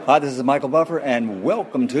Hi, this is Michael Buffer, and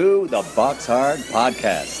welcome to the Box Hard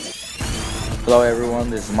Podcast. Hello, everyone.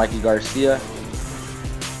 This is Mikey Garcia.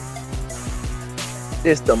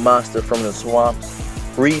 This the monster from the swamps,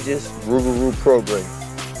 Regis Rougarou Prograis.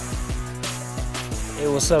 Hey,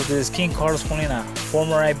 what's up? This is King Carlos Molina,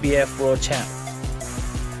 former IBF world champ.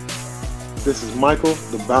 This is Michael,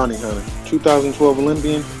 the Bounty Hunter, 2012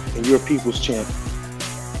 Olympian and your people's champ.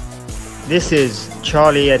 This is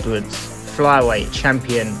Charlie Edwards, flyweight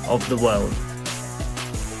champion of the world.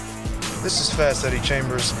 This is Fast Eddie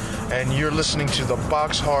Chambers, and you're listening to the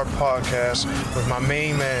Box Hard Podcast with my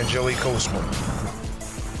main man, Joey Coastman.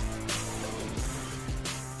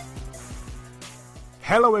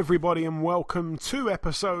 Hello everybody and welcome to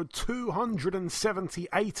episode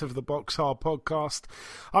 278 of the Box Hard Podcast.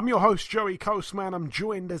 I'm your host Joey Coastman. I'm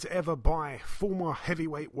joined as ever by former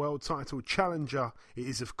heavyweight world title challenger. It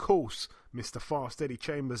is of course Mr. Fast Eddie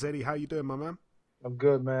Chambers. Eddie, how you doing, my man? I'm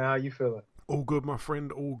good, man. How you feeling? All good, my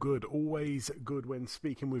friend, all good. Always good when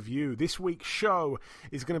speaking with you. This week's show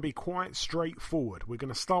is going to be quite straightforward. We're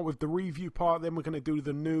going to start with the review part, then we're going to do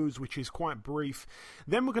the news, which is quite brief.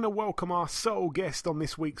 Then we're going to welcome our sole guest on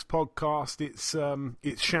this week's podcast. It's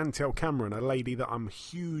Chantelle Cameron, a lady that I'm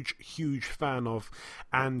huge fan of,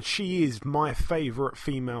 and she is my favourite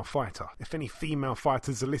female fighter. If any female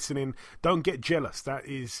fighters are listening, don't get jealous. That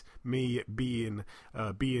is me being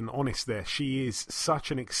honest there. She is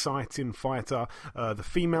such an exciting fighter. The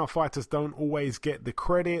female fighters don't always get the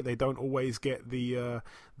credit. They don't always get the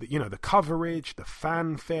coverage, the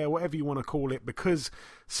fanfare, whatever you want to call it, because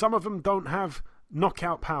some of them don't have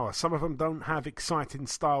knockout power. Some of them don't have exciting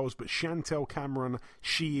styles, but Chantelle Cameron,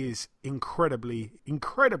 she is incredibly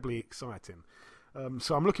exciting.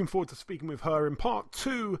 So I'm looking forward to speaking with her. In part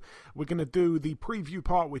 2, we're going to do the preview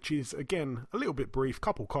part, which is, again, a little bit brief,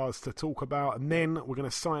 couple cards to talk about, and then we're going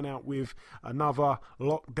to sign out with another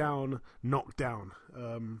lockdown knockdown.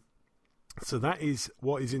 So that is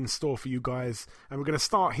what is in store for you guys. And we're going to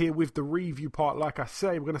start here with the review part. Like I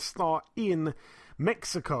say, we're going to start in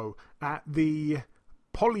Mexico at the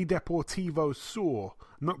Polideportivo Sur.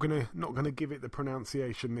 Not gonna give it the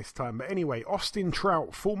pronunciation this time, but anyway, Austin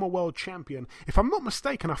Trout, former world champion. If I'm not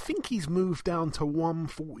mistaken, I think he's moved down to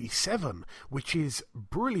 147, which is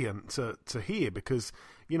brilliant to hear, because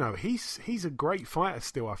you know he's a great fighter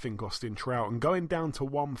still. I think Austin Trout, and going down to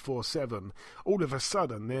 147, all of a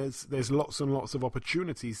sudden there's lots and lots of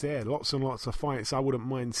opportunities there, lots and lots of fights I wouldn't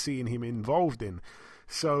mind seeing him involved in.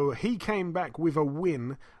 So he came back with a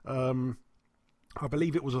win. I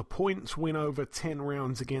believe it was a points win over 10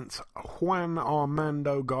 rounds against Juan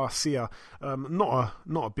Armando Garcia. Not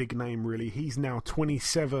a big name really. He's now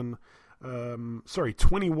 21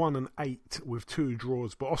 and 8 with 2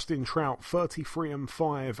 draws. But Austin Trout 33 and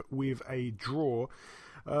 5 with a draw.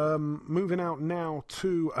 Moving out now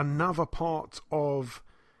to another part of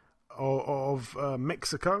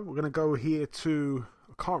Mexico. We're going to go here to,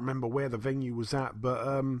 I can't remember where the venue was at,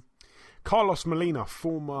 but Carlos Molina,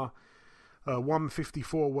 former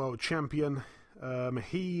 154 world champion.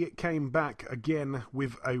 He came back again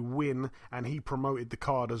with a win, and he promoted the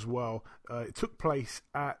card as well. It took place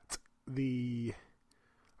at I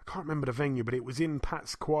can't remember the venue, but it was in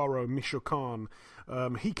Pátzcuaro, Michoacán.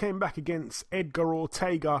 He came back against Edgar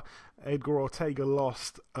Ortega. Edgar Ortega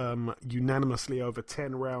lost unanimously over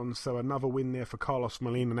 10 rounds, so another win there for Carlos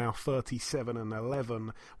Molina, now 37 and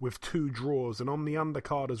 11 with 2 draws. And on the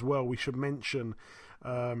undercard as well, we should mention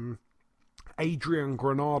Adrian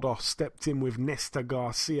Granados stepped in with Nestor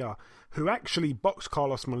Garcia, who actually boxed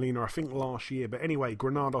Carlos Molina, I think, last year. But anyway,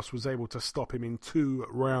 Granados was able to stop him in 2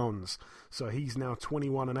 rounds. So he's now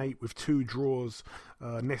 21 and 8 with 2 draws.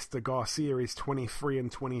 Nestor Garcia is 23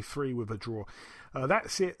 and 23 with a draw.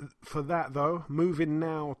 That's it for that, though. Moving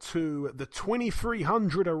now to the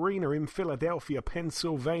 2300 Arena in Philadelphia,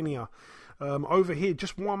 Pennsylvania. Over here,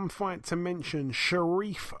 just one fight to mention,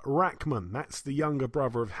 Sharif Rahman. That's the younger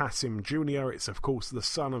brother of Hassim Jr. It's, of course, the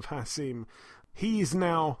son of Hassim. He is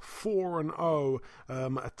now 4-0,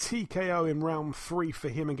 a TKO in round 3 for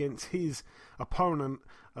him against his opponent.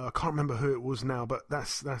 I can't remember who it was now, but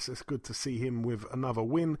that's it's good to see him with another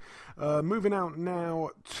win. Moving out now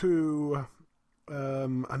to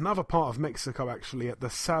another part of Mexico, actually, at the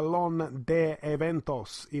Salón de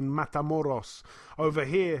Eventos in Matamoros. Over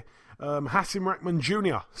here, Hassim Rahman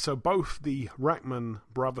Jr. So both the Rahman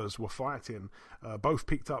brothers were fighting. Both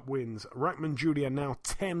picked up wins. Rahman Jr. now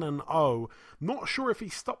 10-0. Not sure if he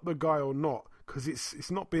stopped the guy or not, because it's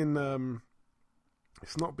not been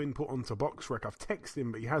put onto BoxRec. I've texted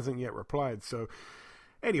him, but he hasn't yet replied. So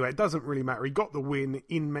Anyway, it doesn't really matter. He got the win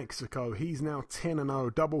in Mexico. He's now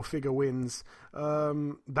 10-0, double-figure wins.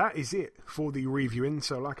 That is it for the reviewing.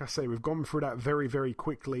 So, like I say, we've gone through that very, very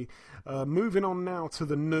quickly. Moving on now to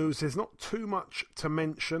the news. There's not too much to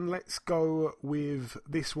mention. Let's go with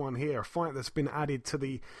this one here. A fight that's been added to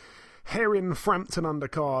the Heron-Frampton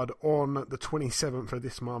undercard on the 27th of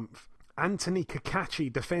this month. Anthony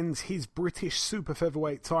Kakachi defends his British super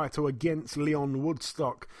featherweight title against Leon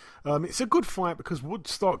Woodstock. It's a good fight because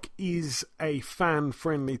Woodstock is a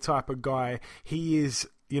fan-friendly type of guy. He is,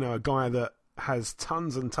 a guy that has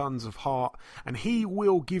tons and tons of heart, and he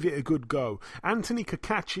will give it a good go. Anthony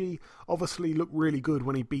Kakachi obviously looked really good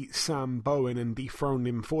when he beat Sam Bowen and dethroned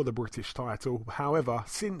him for the British title. However,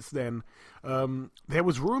 since then, there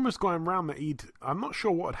was rumours going around that I'm not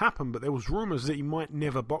sure what had happened, but there was rumours that he might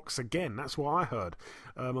never box again. That's what I heard.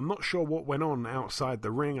 I'm not sure what went on outside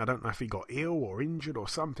the ring. I don't know if he got ill or injured or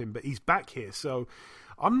something, but he's back here. So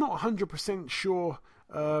I'm not 100% sure,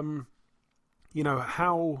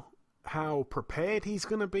 how prepared he's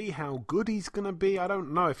going to be, how good he's going to be. I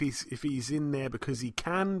don't know if he's in there because he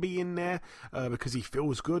can be in there, because he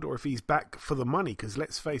feels good, or if he's back for the money, because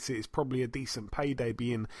let's face it, it's probably a decent payday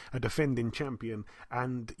being a defending champion,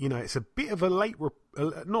 and, it's a bit of a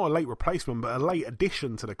not a late replacement, but a late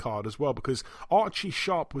addition to the card as well, because Archie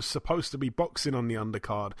Sharp was supposed to be boxing on the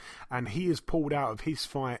undercard, and he has pulled out of his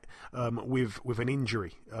fight with an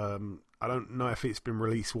injury. I don't know if it's been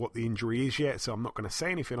released what the injury is yet, so I'm not going to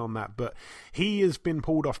say anything on that, but he has been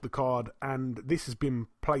pulled off the card, and this has been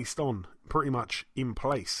placed on, pretty much in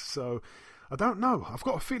place. So I don't know. I've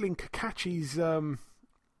got a feeling Kakachi's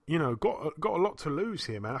got a lot to lose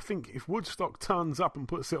here, man. I think if Woodstock turns up and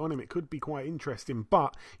puts it on him, it could be quite interesting,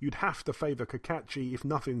 but you'd have to favour Kakachi if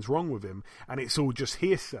nothing's wrong with him, and it's all just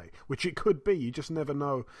hearsay, which it could be. You just never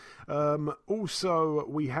know. Also,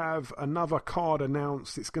 we have another card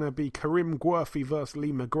announced. It's going to be Karim Guerfi versus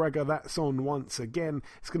Lee McGregor. That's on once again.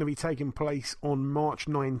 It's going to be taking place on March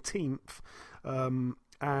 19th.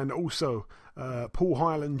 And also Paul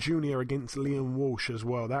Hyland Jr. against Liam Walsh as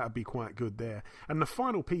well. That would be quite good there. And the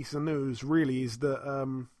final piece of news really is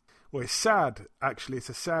that it's sad. Actually, it's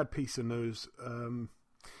a sad piece of news. And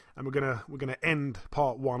we're gonna end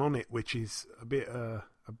part one on it, which is a bit of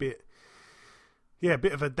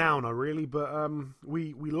a downer really. But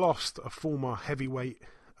we lost a former heavyweight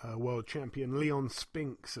world champion, Leon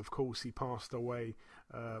Spinks. Of course, he passed away.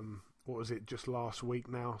 What was it? Just last week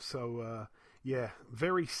now. So.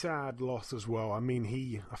 Very sad loss as well. I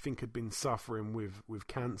mean, I think had been suffering with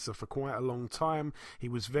cancer for quite a long time. He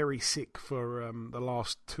was very sick for the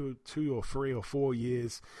last two or 3 or 4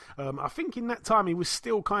 years. I think in that time he was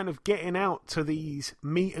still kind of getting out to these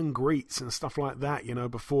meet and greets and stuff like that,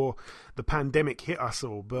 before the pandemic hit us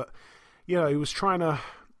all. But, he was trying to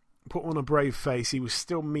put on a brave face. He was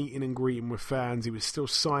still meeting and greeting with fans. He was still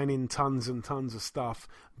signing tons and tons of stuff.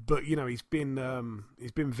 But he's been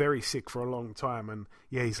very sick for a long time, and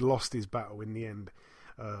he's lost his battle in the end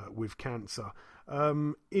with cancer.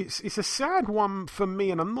 It's a sad one for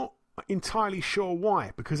me, and I'm not entirely sure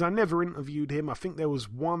why, because I never interviewed him. I think there was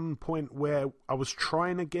one point where I was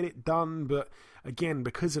trying to get it done, but again,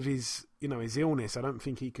 because of his illness, I don't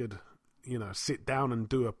think he could sit down and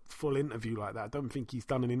do a full interview like that. I don't think he's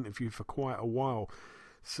done an interview for quite a while.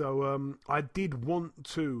 So I did want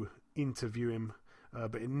to interview him,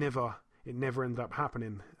 but it never ended up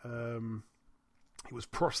happening. It was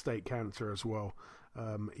prostate cancer as well.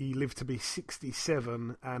 He lived to be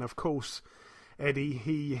 67, and of course, Eddie,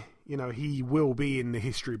 he will be in the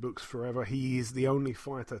history books forever. He is the only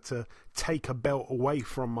fighter to take a belt away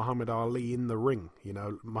from Muhammad Ali in the ring.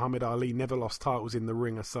 Muhammad Ali never lost titles in the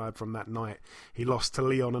ring aside from that night. He lost to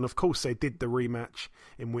Leon, and of course they did the rematch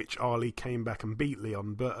in which Ali came back and beat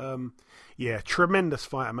Leon. But tremendous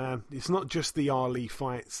fighter, man. It's not just the Ali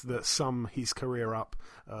fights that sum his career up.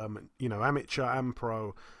 Amateur and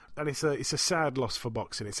pro. And it's a sad loss for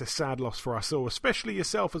boxing. It's a sad loss for us all, especially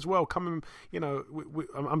yourself as well. Coming,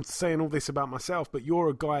 I'm saying all this about myself, but you're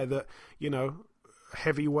a guy that,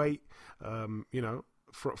 heavyweight, from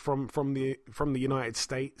the United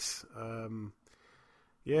States. Man,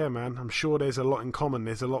 I'm sure there's a lot in common.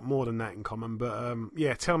 There's a lot more than that in common. But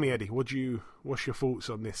tell me, Eddie, what's your thoughts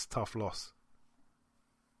on this tough loss?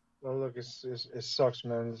 Well, look, it sucks,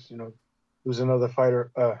 man. Lose another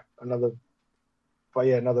fighter, another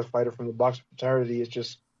fighter from the boxing fraternity. It's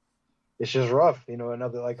just rough,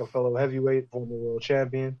 another, like, a fellow heavyweight, former world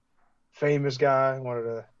champion, famous guy, one of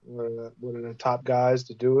the top guys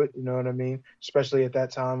to do it. You know what I mean? Especially at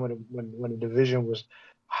that time when the division was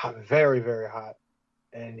hot, very, very hot,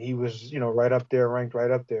 and he was, ranked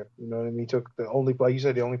right up there. You know what I mean? He took like you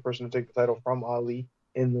said, the only person to take the title from Ali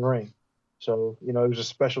in the ring. So, he was a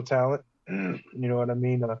special talent. You know what I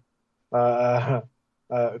mean? A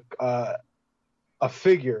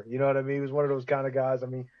figure. You know what I mean? He was one of those kind of guys. I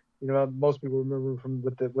mean, most people remember him from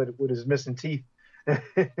with his missing teeth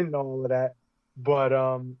and all of that. But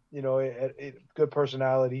good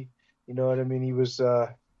personality. You know what I mean? He was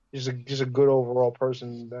just a good overall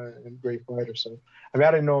person and great fighter. So I mean,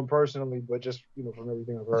 I didn't know him personally, but just from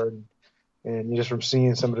everything I've heard and just from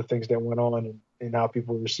seeing some of the things that went on and how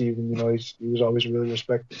people received him, he was always really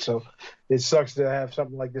respected. So it sucks to have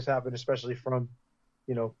something like this happen, especially from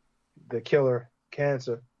the killer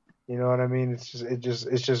cancer. You know what I mean? It's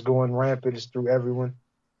just going rampant. It's through everyone.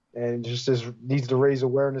 And just needs to raise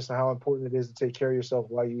awareness of how important it is to take care of yourself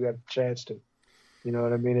while you have a chance to. You know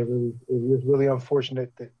what I mean? It was really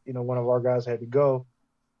unfortunate that, one of our guys had to go.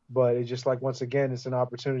 But it's just like, once again, it's an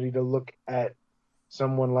opportunity to look at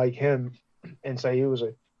someone like him and say he was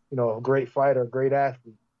a great fighter, a great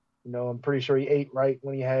athlete. I'm pretty sure he ate right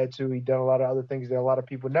when he had to. He done a lot of other things that a lot of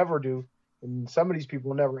people never do. And some of these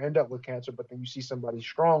people never end up with cancer, but then you see somebody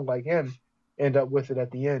strong like him end up with it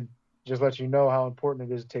at the end. Just let you know how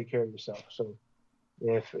important it is to take care of yourself. So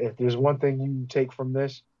if there's one thing you take from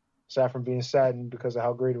this, aside from being saddened because of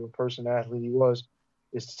how great of a person athlete he was,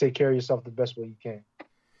 is to take care of yourself the best way you can.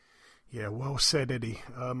 Yeah, well said, Eddie.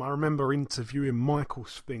 I remember interviewing Michael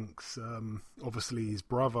Spinks, obviously his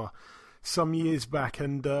brother, some years back,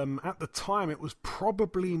 and at the time it was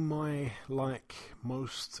probably my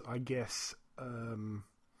most, I guess,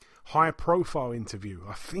 high-profile interview,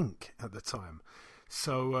 I think, at the time.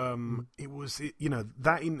 So it was,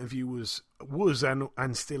 that interview was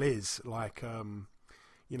and still is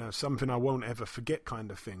something I won't ever forget kind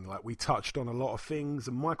of thing. Like, we touched on a lot of things,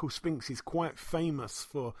 and Michael Spinks is quite famous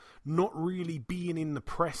for not really being in the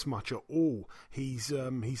press much at all. He's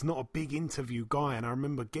not a big interview guy, and I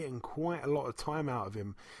remember getting quite a lot of time out of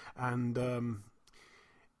him. And,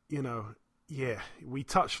 we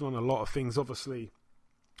touched on a lot of things. Obviously,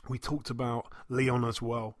 we talked about Leon as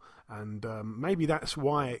well. And maybe that's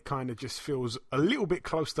why it kind of just feels a little bit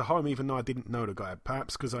close to home, even though I didn't know the guy.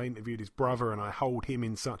 Perhaps because I interviewed his brother and I hold him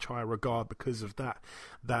in such high regard because of that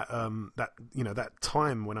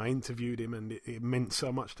time when I interviewed him, and it meant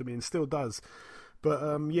so much to me and still does.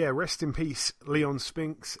 But rest in peace, Leon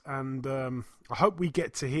Spinks, and I hope we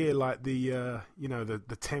get to hear the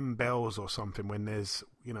 10 bells or something when there's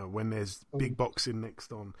big boxing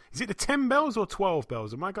next on. Is it the 10 bells or 12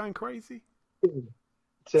 bells? Am I going crazy?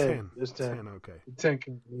 10. It's 10. 10, okay.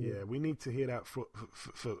 10. Yeah, we need to hear that for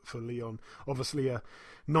Leon. Obviously, a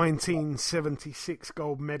 1976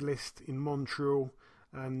 gold medalist in Montreal,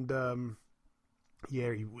 and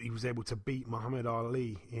he was able to beat Muhammad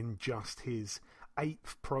Ali in just his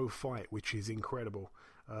 8th pro fight, which is incredible.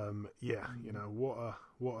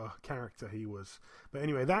 What a character he was. But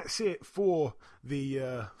anyway, that's it for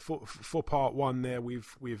the for part one. There,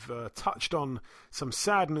 we've touched on some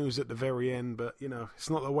sad news at the very end, but it's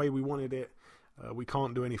not the way we wanted it. We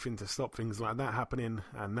can't do anything to stop things like that happening,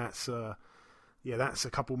 and that's a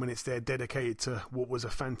couple minutes there dedicated to what was a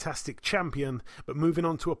fantastic champion. But moving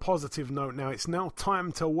on to a positive note now, it's now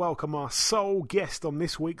time to welcome our sole guest on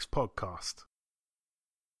this week's podcast.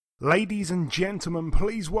 Ladies and gentlemen,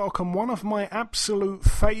 please welcome one of my absolute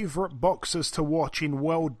favourite boxers to watch in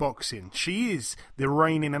world boxing. She is the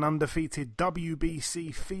reigning and undefeated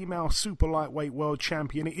WBC female super lightweight world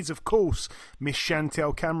champion. It is, of course, Miss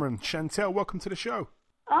Chantelle Cameron. Chantelle, welcome to the show.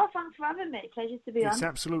 Oh, thanks for having me. Pleasure to be on. It's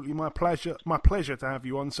absolutely my pleasure to have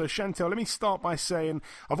you on. So, Chantelle, let me start by saying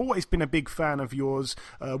I've always been a big fan of yours.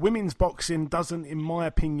 Women's boxing doesn't, in my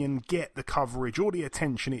opinion, get the coverage or the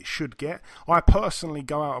attention it should get. I personally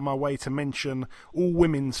go out of my way to mention all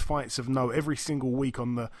women's fights of note every single week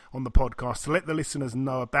on the podcast to let the listeners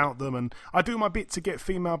know about them. And I do my bit to get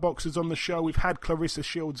female boxers on the show. We've had Clarissa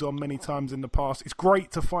Shields on many times in the past. It's great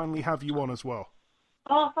to finally have you on as well.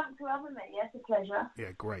 Oh, thanks for having me. Yes, a pleasure.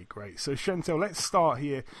 Yeah, great. So, Chantelle, let's start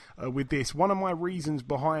here with this. One of my reasons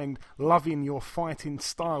behind loving your fighting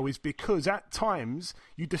style is because at times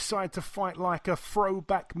you decide to fight like a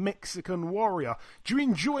throwback Mexican warrior. Do you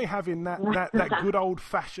enjoy having that good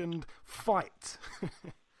old-fashioned fight?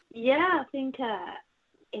 Yeah, I think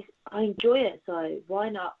I enjoy it. So why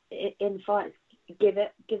not in fights give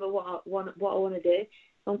it what I want to do.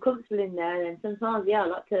 I'm comfortable in there, and sometimes I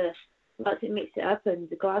like to mix it up and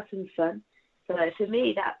go have some fun. So for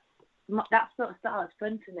me, that sort of style is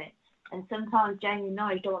fun for me. And sometimes Jamie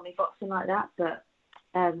knows don't want me boxing like that, but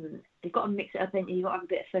you've got to mix it up and you've got to have a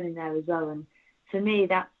bit of fun in there as well. And for me,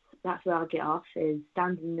 that's where I get off, is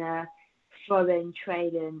standing there, throwing,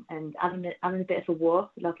 trading, and having a bit of a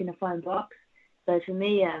war, like in a fine box. So for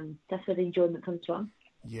me, that's where the enjoyment comes from.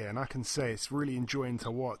 Yeah, and I can say it's really enjoying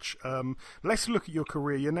to watch. Let's look at your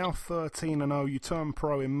career. You're now 13-0. You turned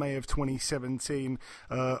pro in May of 2017.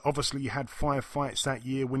 Obviously, you had 5 fights that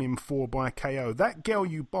year, winning 4 by KO. That girl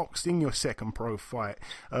you boxed in your second pro fight,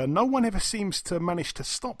 no one ever seems to manage to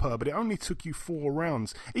stop her, but it only took you 4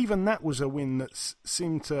 rounds. Even that was a win that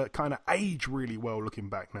seemed to kind of age really well looking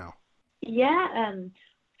back now. Yeah,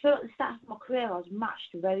 for the start of my career, I was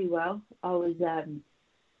matched very well. I was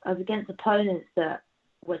against opponents that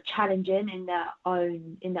were challenging in their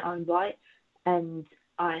own right, and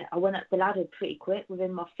I went up the ladder pretty quick.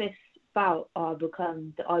 Within my 5th bout, I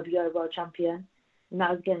become the IBO world champion, and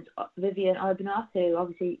that was against Vivian Obernoff, who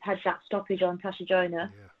obviously had that stoppage on Tasha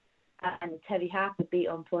Jonah, and Terry Harper beat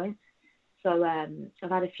on points. So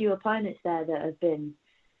I've had a few opponents there that have been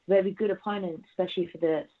very good opponents, especially for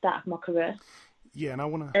the start of my career. Yeah, and I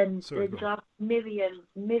want to. And there's like Miriam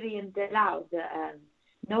Delau that.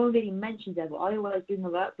 No one really mentions her, but I always bring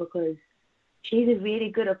her up because she's a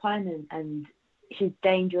really good opponent and she's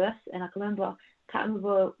dangerous. And I can't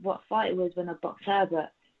remember what fight it was when I boxed her,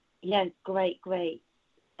 but yeah, great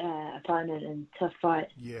opponent and tough fight.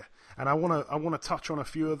 Yeah, and I want to touch on a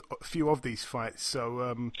few of these fights.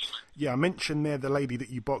 So I mentioned there the lady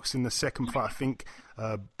that you boxed in the second fight. I think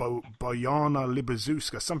Bojana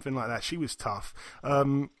Libazuska, something like that. She was tough.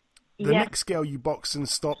 The next girl you boxed and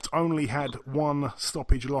stopped only had 1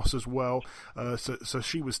 stoppage loss as well, so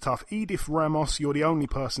she was tough. Edith Ramos, you're the only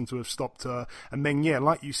person to have stopped her. And then,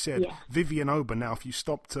 like you said, Vivian Ober. Now, if you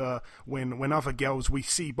stopped her when other girls we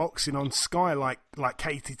see boxing on Sky, like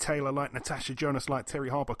Katie Taylor, like Natasha Jonas, like Terry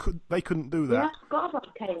Harper, they couldn't do that. Yeah, I forgot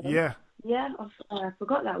about Katie. Yeah. Yeah, I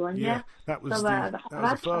forgot that one, yeah. That was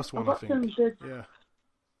the first one, I think. Some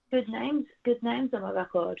good names on my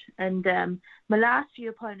record. And my last few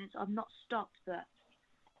opponents I've not stopped, but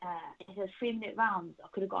it was 3-minute rounds. I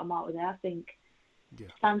could have got them out of there, I think. Yeah.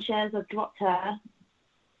 Sanchez, I've dropped her.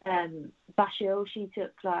 Bashil, she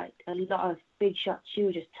took like a lot of big shots. She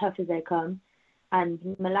was just tough as they come.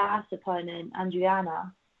 And my last opponent,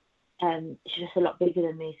 Adriana, she's just a lot bigger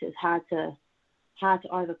than me, so it's hard to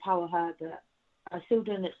overpower her. But I've still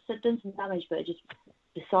done some damage, but it just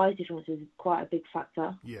the size difference is quite a big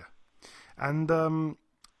factor. Yeah. And,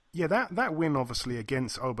 that win, obviously,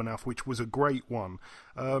 against Obernoff, which was a great one,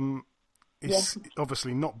 it's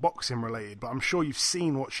obviously not boxing related, but I'm sure you've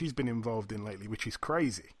seen what she's been involved in lately, which is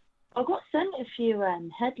crazy. I got sent a few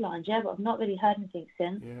headlines, but I've not really heard anything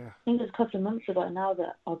since. Yeah. I think it was a couple of months ago now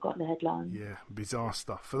that I got the headlines. Yeah, bizarre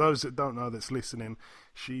stuff. For those that don't know that's listening,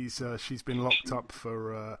 she's been locked up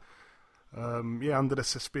for... under the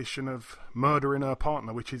suspicion of murdering her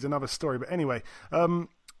partner, which is another story. But anyway,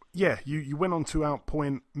 you went on to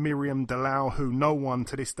outpoint Miriam Delau, who no one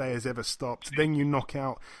to this day has ever stopped. Then you knock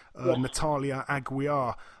out Natalia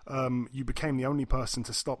Aguiar. You became the only person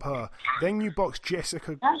to stop her. Then you boxed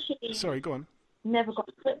Jessica... Actually, sorry, go on. I never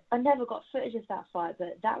got footage of that fight,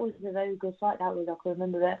 but that was a very good fight. I can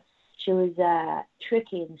remember it. She was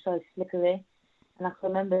tricky and so slippery. And I can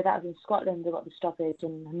remember that was in Scotland, they got the stoppage,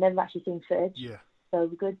 and I've never actually seen footage. Yeah. So it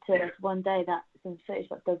was good to, one day that some footage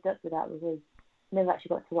got dug up with that, because I never actually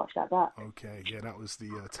got to watch that back. Okay, that was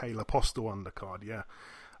the Taylor Postel undercard, yeah.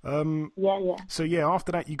 So,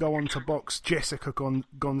 after that, you go on to box Jessica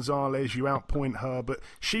Gonzalez. You outpoint her, but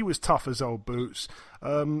she was tough as old boots.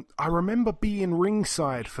 I remember being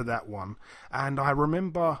ringside for that one, and I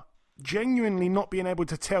remember genuinely not being able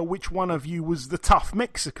to tell which one of you was the tough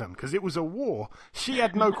Mexican, because it was a war. She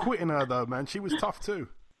had no quit in her, though, man. She was tough, too.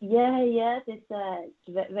 Yeah, this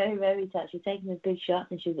very, very tough. She was taking the big shots,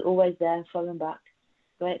 and she was always there and falling back.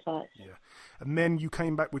 Great fight. Yeah. And then you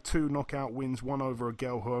came back with 2 knockout wins, one over a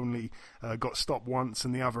girl who only got stopped once,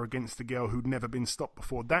 and the other against a girl who'd never been stopped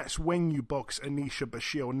before. That's when you boxed Anisha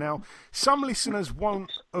Bashir. Now, some listeners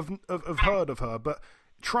won't have heard of her, but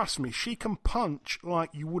trust me, she can punch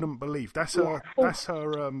like you wouldn't believe. That's her. That's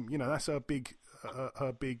her. That's her big.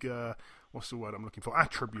 What's the word I'm looking for?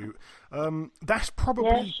 Attribute. That's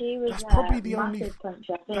probably. That's probably the only.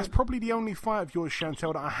 Puncher, that's probably the only fight of yours,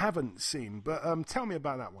 Chantel, that I haven't seen. But tell me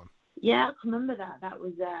about that one. Yeah, I can remember that. That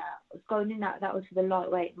was going in. That was for the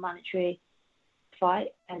lightweight mandatory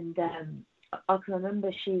fight, and I can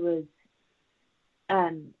remember she was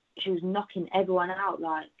knocking everyone out.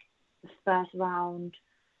 Like the first round,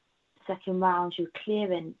 second round, she was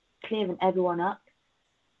clearing everyone up,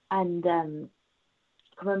 and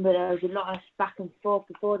I remember there was a lot of back and forth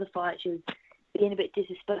before the fight. She was being a bit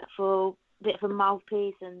disrespectful, a bit of a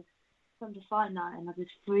mouthpiece, and come to fight night, and I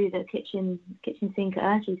just threw the kitchen sink at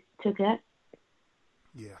her. She took it.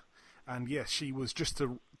 Yeah, And yes, she was just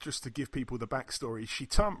to give people the backstory. She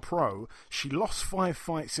turned pro. She lost 5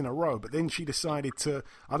 fights in a row, but then she decided to.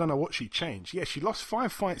 I don't know what she changed. Yeah, she lost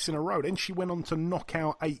 5 fights in a row. Then she went on to knock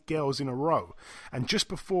out 8 girls in a row. And just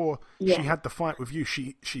before she had the fight with you,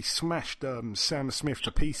 she smashed Sam Smith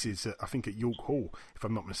to pieces. I think at York Hall, if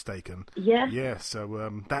I'm not mistaken. Yeah. Yeah.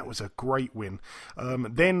 So that was a great win.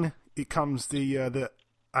 Then it comes the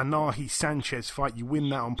Anahi Sanchez fight. You win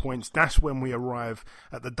that on points. That's when we arrive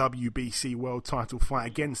at the WBC world title fight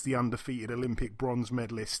against the undefeated Olympic bronze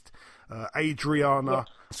medalist Adriana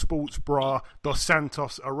Sports Bra dos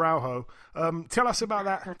Santos Araujo. Tell us about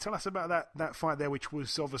that. Tell us about that fight there, which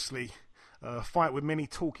was obviously a fight with many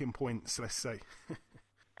talking points, let's say.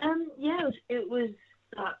 It was.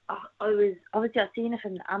 I was obviously I've seen her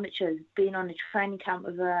from the amateurs, been on a training camp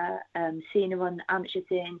with her, seen her on the amateur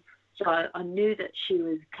scene. So I knew that she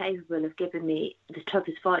was capable of giving me the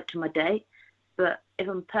toughest fight to my date. But if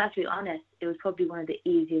I'm perfectly honest, it was probably one of the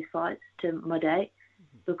easiest fights to my date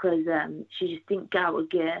because she just didn't get out of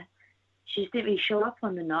gear. She just didn't really show up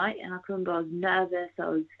on the night, and I remember I was nervous. I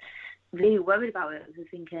was really worried about it. I was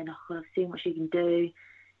thinking, oh God, I've seen what she can do.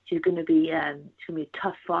 She's going to be a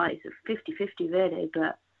tough fight. It's a 50-50 really.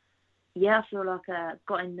 But yeah, I feel like I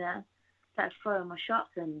got in there, started throwing my shots,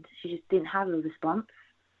 and she just didn't have a response.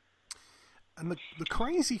 And the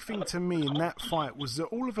crazy thing to me in that fight was that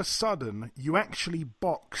all of a sudden you actually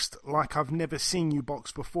boxed like I've never seen you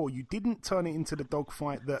box before. You didn't turn it into the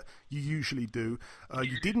dogfight that you usually do.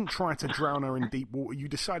 You didn't try to drown her in deep water. You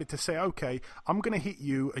decided to say, okay, I'm going to hit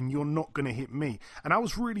you and you're not going to hit me. And I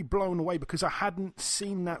was really blown away because I hadn't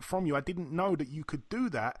seen that from you. I didn't know that you could do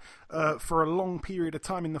that for a long period of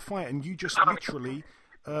time in the fight. And you just literally...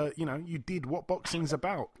 you did what boxing's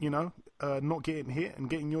about, not getting hit and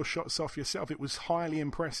getting your shots off yourself. It was highly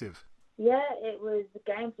impressive. Yeah, it was the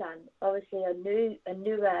game plan. Obviously, I knew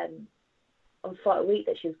on fight week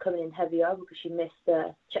that she was coming in heavier because she missed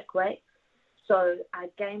the check weight. So our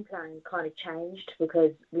game plan kind of changed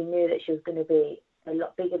because we knew that she was going to be a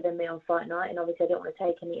lot bigger than me on fight night, and obviously I didn't want to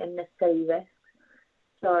take any unnecessary risks.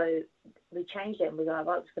 So we changed it and we were like,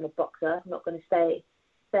 I'm just going to box her. I'm not going to stay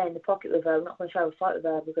in the pocket with her. I'm not going to try to fight with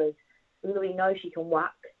her because we already know she can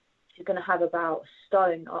whack. She's going to have about a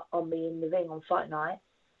stone on me in the ring on fight night.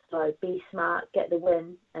 So be smart, get the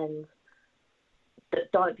win, and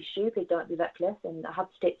don't be stupid, don't be reckless. And I had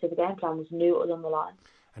to stick to the game plan, was knew it was on the line.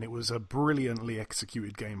 And it was a brilliantly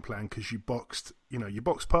executed game plan because you boxed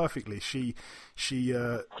perfectly. She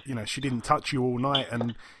didn't touch you all night,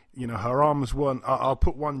 and her arms weren't. I'll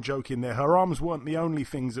put one joke in there. Her arms weren't the only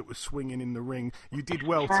things that were swinging in the ring. You did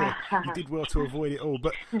well to avoid it all.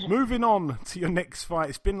 But moving on to your next fight,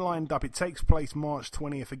 it's been lined up. It takes place March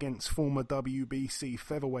 20th against former WBC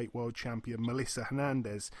featherweight world champion Melissa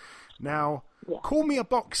Hernandez. Now, call me a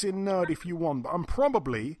boxing nerd if you want, but I'm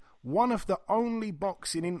probably one of the only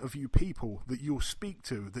boxing interview people that you'll speak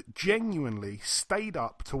to that genuinely stayed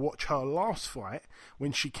up to watch her last fight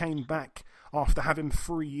when she came back after having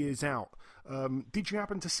 3 years out. Did you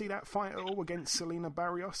happen to see that fight at all against Selena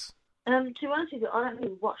Barrios? To be honest with you, I don't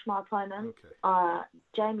really watch my opponents. Okay.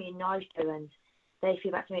 Jamie and Nige do, and they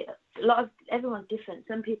feedback to me. Everyone's different.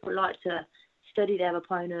 Some people like to study their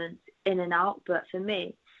opponents in and out, but for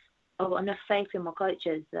me, I've got enough faith in my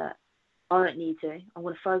coaches that I don't need to. I'm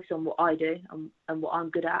going to focus on what I do and what I'm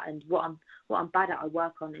good at, and what I'm bad at I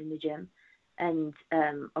work on in the gym. And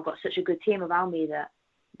I've got such a good team around me that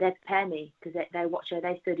they prepare me because they watch her,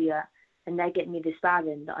 they study her, and they get me the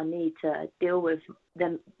sparring that I need to deal with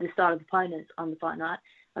the style of opponents on the fight night.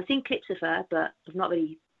 I've seen clips of her, but I've not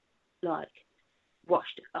really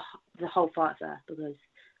watched the whole fight of her because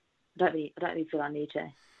I don't really feel I need to.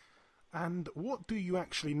 And what do you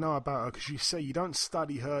actually know about her? Because you say you don't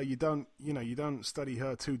study her, you don't study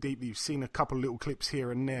her too deeply. You've seen a couple of little clips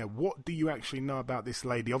here and there. What do you actually know about this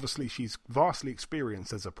lady? Obviously, she's vastly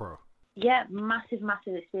experienced as a pro. Yeah, massive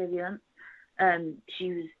experience.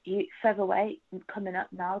 She was featherweight, coming up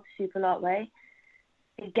now to super lightweight.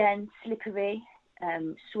 Again, slippery,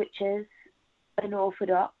 switches,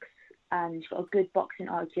 unorthodox, and she's got a good boxing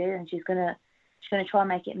IQ. And she's gonna try and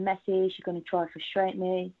make it messy. She's gonna try to frustrate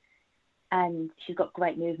me. And she's got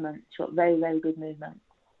great movement. She's got very, very good movement.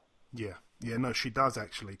 Yeah, no, she does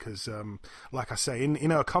actually, because, like I say, in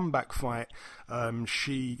her comeback fight,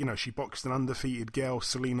 she boxed an undefeated girl,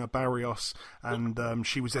 Selena Barrios, and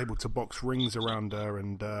she was able to box rings around her,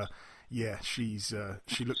 and she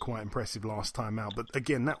looked quite impressive last time out. But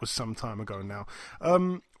again, that was some time ago now.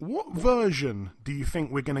 What version do you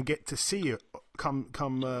think we're going to get to see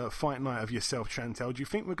come fight night of yourself, Chantel? Do you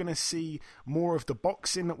think we're going to see more of the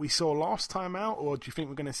boxing that we saw last time out, or do you think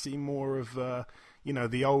we're going to see more of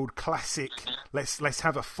the old classic, let's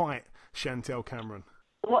have a fight, Chantelle Cameron?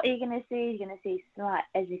 What you're going to see, you're going to see slight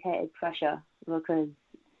educated pressure because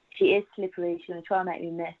she is slippery. She's going to try and make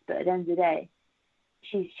me miss, but at the end of the day,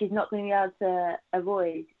 she's not going to be able to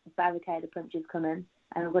avoid barricade the punches coming,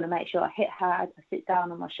 and I'm going to make sure I hit hard, I sit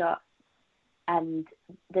down on my shot, and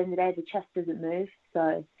at the end of the day, the chest doesn't move.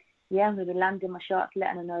 So, yeah, I'm going to be landing my shots,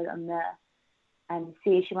 letting her know that I'm there, and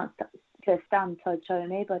see if she wants to stand toe-to-toe with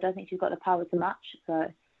me, but I don't think she's got the power to match, so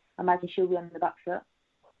I imagine she'll be on the back foot.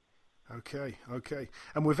 Okay.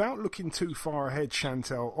 And without looking too far ahead,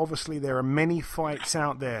 Chantelle, obviously there are many fights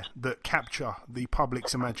out there that capture the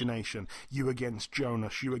public's imagination. You against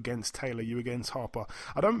Jonas, you against Taylor, you against Harper.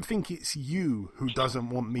 I don't think it's you who doesn't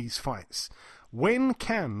want these fights. When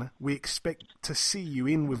can we expect to see you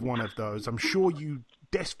in with one of those? I'm sure you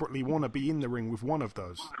desperately want to be in the ring with one of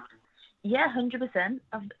those. Yeah, 100%.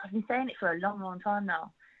 I've been saying it for a long time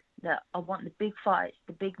now, that I want the big fights,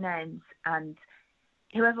 the big names, and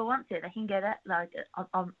whoever wants it, they can get it. Like,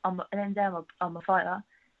 I'm at the end of the day, I'm a fighter.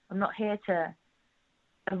 I'm not here to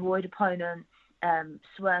avoid opponents,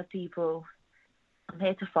 swerve people. I'm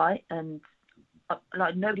here to fight, and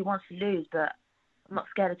nobody wants to lose, but I'm not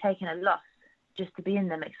scared of taking a loss just to be in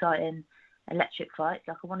them exciting, electric fights.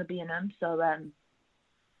 Like, I want to be in them. So,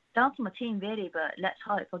 down to my team really, but let's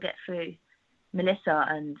hope I get through Melissa,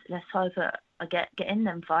 and let's hope I get in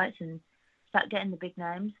them fights and start getting the big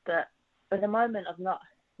names. But at the moment, I've not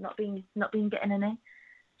been getting any.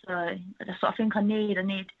 So that's what I think I need. I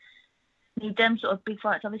need them sort of big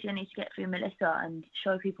fights. Obviously, I need to get through Melissa and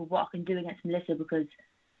show people what I can do against Melissa, because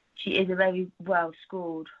she is a very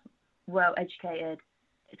well-schooled, well-educated,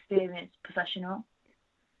 experienced professional.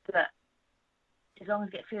 But as long as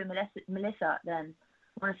I get through Melissa, then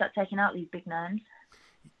I want to start taking out these big names.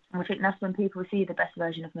 And I think that's when people see the best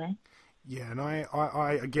version of me. Yeah, and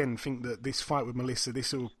I again think that this fight with Melissa,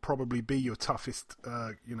 this will probably be your toughest,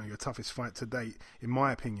 your toughest fight to date, in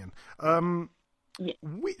my opinion. Yeah.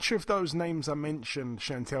 Which of those names I mentioned,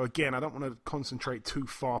 Chantelle, again, I don't want to concentrate too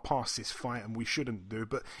far past this fight, and we shouldn't do,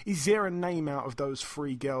 but is there a name out of those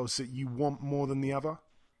three girls that you want more than the other?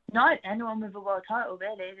 No, anyone with a world title,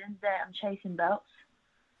 really. At the end of the day, I'm chasing belts.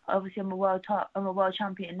 Obviously, I'm a world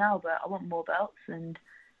champion now, but I want more belts, and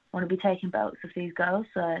want to be taking belts of these girls.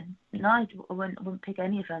 So no, I wouldn't pick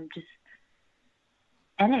any of them. Just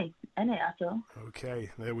any at all.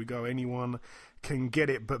 Okay, there we go. Anyone can get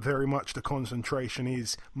it, but very much the concentration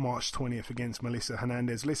is March 20th against Melissa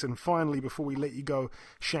Hernandez. Listen, finally, before we let you go,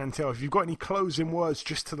 Chantelle, if you've got any closing words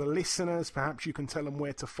just to the listeners, perhaps you can tell them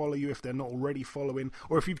where to follow you if they're not already following,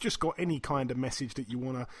 or if you've just got any kind of message that you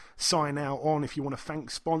want to sign out on, if you want to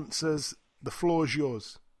thank sponsors, the floor's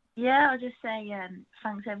yours. Yeah, I'll just say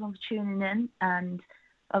thanks everyone for tuning in, and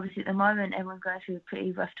obviously at the moment everyone's going through a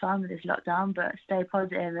pretty rough time with this lockdown, but stay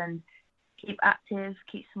positive and keep active,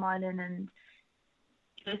 keep smiling, and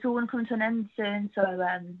it's all going to come to an end soon, so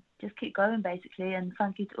just keep going basically, and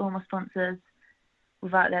thank you to all my sponsors.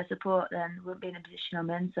 Without their support then we wouldn't be in the position I'm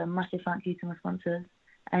in, so massive thank you to my sponsors.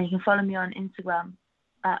 And you can follow me on Instagram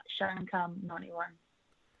at ShanCam91.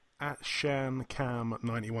 At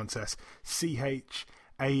ShanCam91, says CHANCAM91.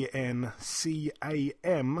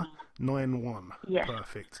 Yes.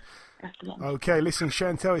 Perfect. Okay, listen,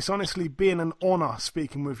 Chantelle, it's honestly been an honour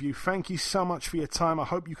speaking with you. Thank you so much for your time. I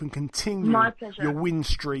hope you can continue your win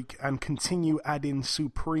streak and continue adding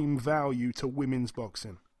supreme value to women's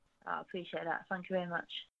boxing. I appreciate that. Thank you very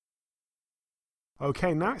much.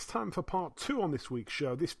 Okay, now it's time for part 2 on this week's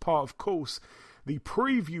show. This part, of course, the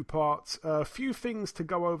preview part. A few things to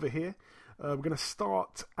go over here. We're going to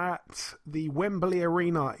start at the Wembley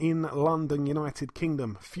Arena in London, United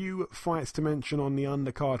Kingdom. Few fights to mention on the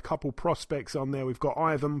undercard. Couple prospects on there. We've got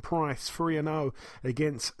Ivan Price, 3-0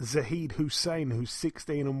 against Zahid Hussein, who's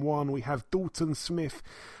 16-1. We have Dalton Smith,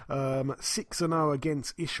 6-0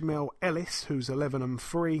 against Ishmael Ellis, who's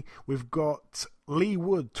 11-3. We've got Lee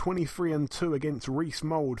Wood, 23-2 against Reese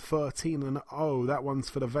Mould, 13-0. That one's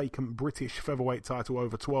for the vacant British featherweight title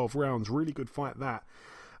over 12 rounds. Really good fight, that.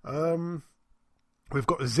 We've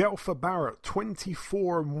got Zelfa Barrett,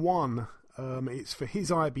 24-1. It's for his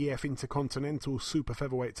IBF Intercontinental Super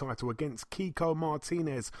Featherweight title against Kiko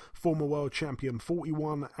Martinez, former world champion,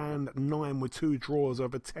 41-9 with 2 draws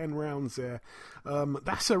over 10 rounds there.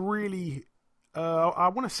 That's a really, I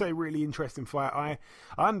want to say really interesting fight. I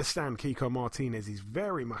understand Kiko Martinez is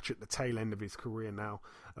very much at the tail end of his career now.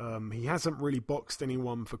 He hasn't really boxed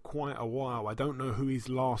anyone for quite a while. I don't know who his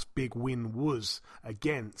last big win was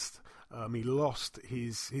against. He lost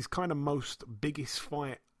his kind of most biggest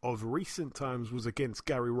fight of recent times was against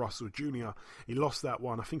Gary Russell Jr. He lost that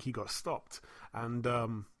one. I think he got stopped. And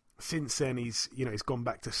since then, he's gone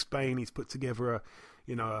back to Spain. He's put together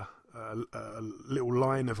a little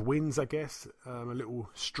line of wins, I guess, a little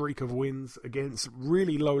streak of wins against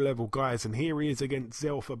really low-level guys. And here he is against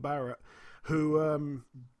Zelfa Barrett, who,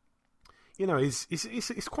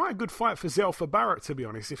 it's quite a good fight for Zelfa Barrett, to be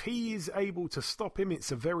honest. If he is able to stop him,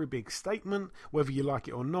 it's a very big statement, whether you like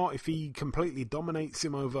it or not. If he completely dominates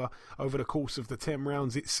him over the course of the 10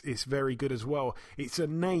 rounds, it's very good as well. It's a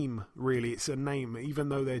name, really. It's a name, even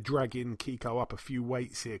though they're dragging Kiko up a few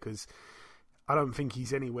weights here, because I don't think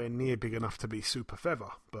he's anywhere near big enough to be super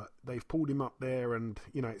feather, but they've pulled him up there, and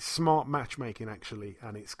it's smart matchmaking actually,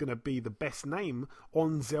 and it's going to be the best name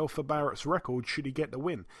on Zelfa Barrett's record should he get the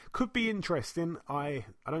win. Could be interesting. I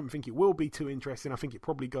don't think it will be too interesting. I think it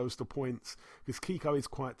probably goes to points because Kiko is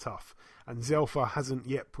quite tough, and Zelfa hasn't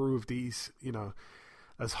yet proved he's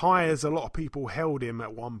as high as a lot of people held him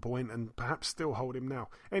at one point, and perhaps still hold him now.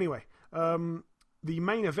 Anyway, the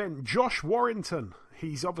main event, Josh Warrington.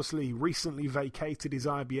 He's obviously recently vacated his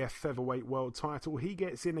IBF featherweight world title. He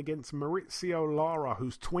gets in against Maurizio Lara,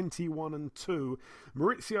 who's 21-2.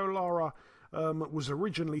 Maurizio Lara was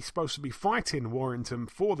originally supposed to be fighting Warrington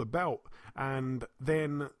for the belt, and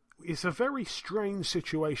then it's a very strange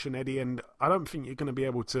situation, Eddie, and I don't think you're going to be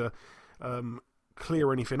able to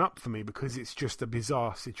clear anything up for me because it's just a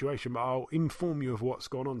bizarre situation, but I'll inform you of what's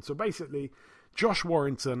gone on. So basically, Josh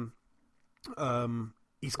Warrington,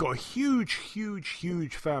 he's got a huge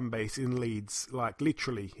fan base in Leeds. Like,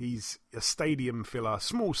 literally, he's a stadium filler,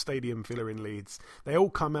 small stadium filler in Leeds. They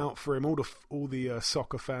all come out for him, all the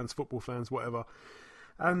soccer fans, football fans, whatever.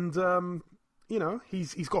 And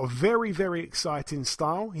he's got a very, very exciting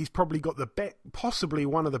style. He's probably got possibly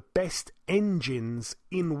one of the best engines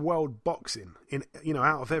in world boxing,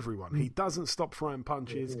 out of everyone. He doesn't stop throwing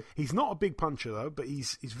punches. He's not a big puncher though, but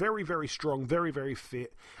he's very, very strong, very, very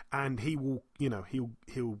fit, and he will,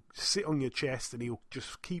 he'll sit on your chest and he'll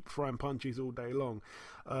just keep throwing punches all day long.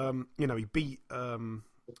 He beat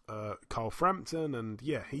Carl Frampton, and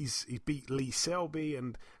he's beat Lee Selby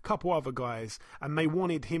and a couple other guys, and they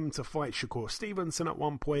wanted him to fight Shakur Stevenson at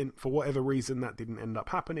one point. For whatever reason, that didn't end up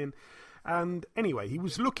happening, and anyway, he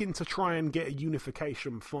was looking to try and get a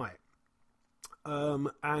unification fight,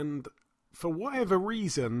 and for whatever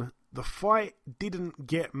reason the fight didn't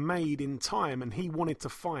get made in time, and he wanted to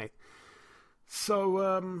fight,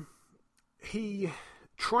 so he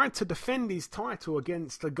tried to defend his title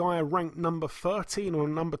against a guy ranked number 13 or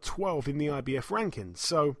number 12 in the IBF rankings.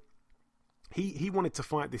 So he wanted to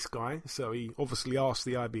fight this guy, so he obviously asked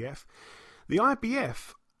the IBF. The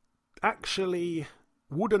IBF actually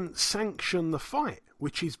wouldn't sanction the fight,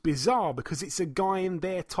 which is bizarre because it's a guy in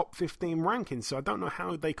their top 15 rankings. So I don't know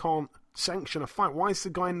how they can't sanction a fight. Why is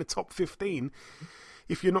the guy in the top 15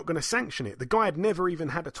 if you're not going to sanction it? The guy had never even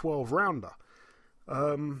had a 12-rounder.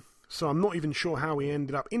 So I'm not even sure how he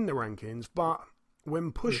ended up in the rankings, but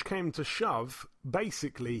when push came to shove,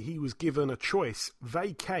 basically he was given a choice: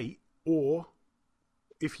 vacate, or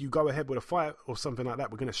if you go ahead with a fight or something like that,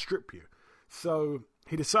 we're going to strip you. So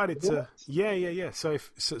he decided to,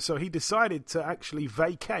 So he decided to actually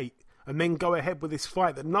vacate and then go ahead with this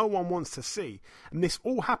fight that no one wants to see. And this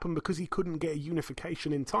all happened because he couldn't get a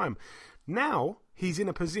unification in time. Now he's in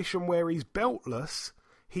a position where he's beltless.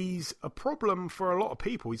 He's a problem for a lot of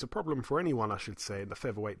people. He's a problem for anyone, I should say, in the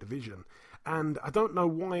featherweight division. And I don't know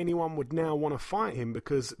why anyone would now want to fight him,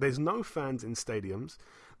 because there's no fans in stadiums,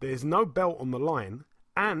 there's no belt on the line,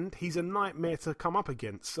 and he's a nightmare to come up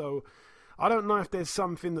against. So I don't know if there's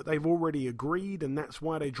something that they've already agreed and that's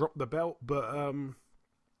why they dropped the belt, but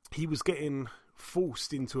he was getting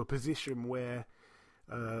forced into a position where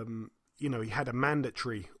he had a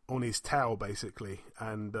mandatory on his tail, basically.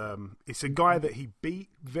 And it's a guy that he beat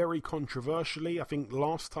very controversially, I think,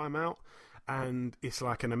 last time out. And it's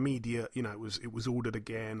like an immediate, it was ordered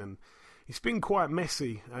again. And it's been quite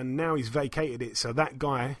messy. And now he's vacated it. So that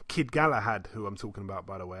guy, Kid Galahad, who I'm talking about,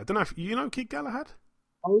 by the way. I don't know if you know Kid Galahad?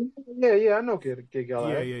 Oh, yeah, I know Kid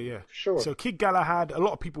Galahad. Yeah. Sure. So Kid Galahad, a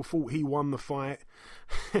lot of people thought he won the fight.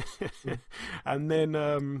 And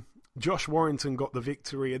then Josh Warrington got the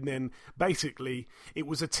victory, and then basically it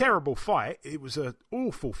was a terrible fight. It was an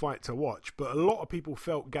awful fight to watch, but a lot of people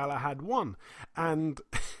felt Galahad won. And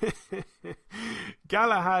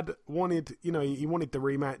Galahad wanted, he wanted the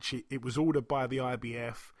rematch. It was ordered by the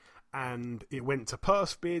IBF, and it went to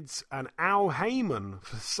purse bids, and Al Heyman,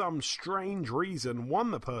 for some strange reason,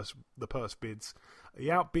 won the purse bids. He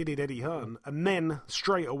outbidded Eddie Hearn, and then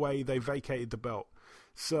straight away they vacated the belt.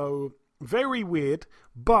 So very weird,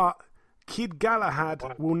 but Kid Galahad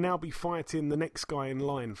will now be fighting the next guy in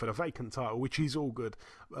line for the vacant title, which is all good.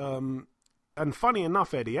 And funny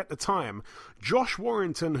enough, Eddie, at the time, Josh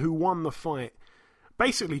Warrington, who won the fight,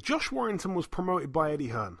 basically Josh Warrington was promoted by Eddie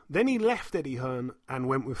Hearn. Then he left Eddie Hearn and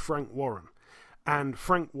went with Frank Warren. And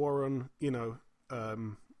Frank Warren,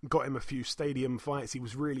 got him a few stadium fights. He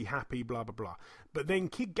was really happy, blah, blah, blah. But then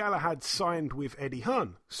Kid Galahad signed with Eddie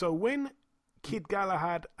Hearn. So when Kid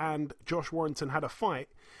Galahad and Josh Warrington had a fight,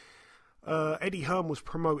 Eddie Hearn was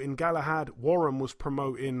promoting Galahad, Warren was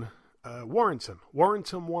promoting Warrington.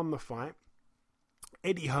 Warrington won the fight.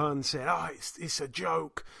 Eddie Hearn said, it's a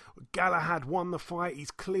joke. Galahad won the fight. He's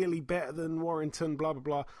clearly better than Warrington, blah, blah,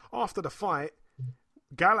 blah. After the fight,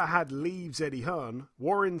 Galahad leaves Eddie Hearn.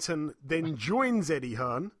 Warrington then joins Eddie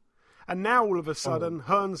Hearn. And now all of a sudden,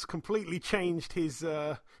 Hearn's completely changed his...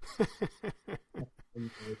 So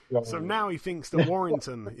now he thinks that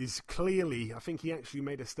Warrington is clearly... I think he actually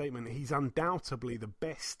made a statement. He's undoubtedly the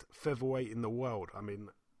best featherweight in the world. I mean,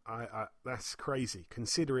 that's crazy,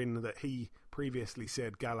 considering that he previously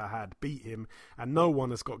said Galahad beat him, and no one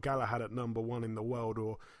has got Galahad at number 1 in the world,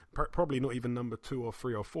 or probably not even number 2 or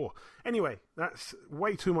 3 or 4. Anyway, that's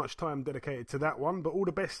way too much time dedicated to that one, but all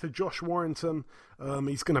the best to Josh Warrington.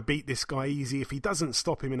 He's going to beat this guy easy. If he doesn't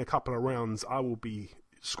stop him in a couple of rounds, I will be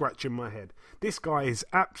scratching my head. This guy is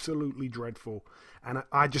absolutely dreadful, and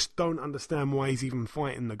I just don't understand why he's even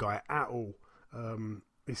fighting the guy at all.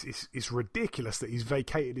 It's ridiculous that he's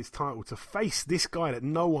vacated his title to face this guy that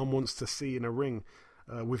no one wants to see in a ring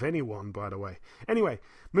with anyone, by the way. Anyway,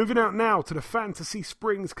 moving out now to the Fantasy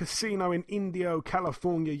Springs Casino in Indio,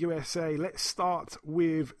 California, USA. Let's start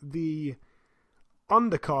with the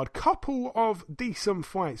undercard. Couple of decent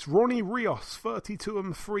fights. Ronnie Rios,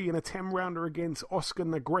 32-3 in a 10-rounder against Oscar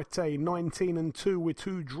Negrete, 19-2 with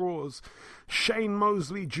 2 draws. Shane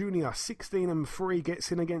Mosley Jr., 16-3, gets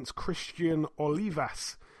in against Christian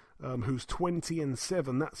Olivas, who's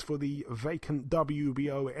 20-7. That's for the vacant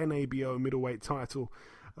WBO, NABO middleweight title.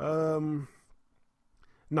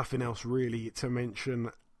 Nothing else really to mention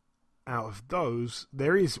out of those.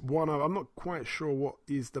 There is one, I'm not quite sure what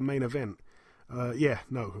is the main event.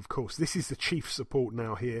 Of course. This is the chief support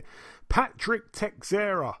now here. Patrick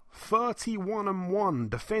Teixeira, 31-1,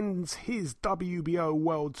 defends his WBO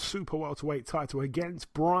World Super Welterweight title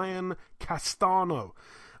against Brian Castano,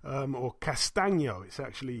 or Castagno, it's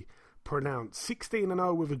actually pronounced.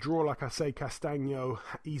 16-0 with a draw, like I say, Castagno.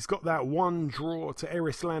 He's got that one draw to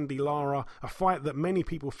Erislandy Lara, a fight that many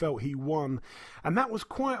people felt he won, and that was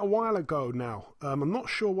quite a while ago now. I'm not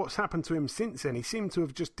sure what's happened to him since then. He seemed to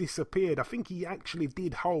have just disappeared. I think he actually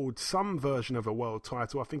did hold some version of a world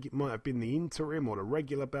title. I think it might have been the interim or the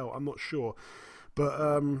regular belt, I'm not sure.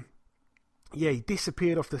 But he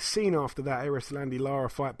disappeared off the scene after that Erislandy Lara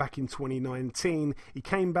fight back in 2019. He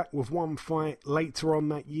came back with one fight later on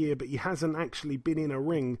that year, but he hasn't actually been in a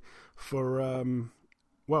ring for,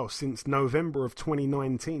 since November of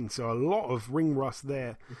 2019. So a lot of ring rust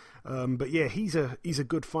there. But yeah, he's a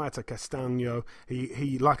good fighter, Castagno.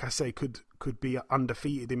 He like I say, could be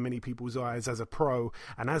undefeated in many people's eyes as a pro,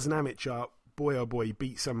 and as an amateur, boy oh boy, he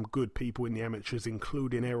beat some good people in the amateurs,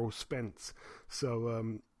 including Errol Spence.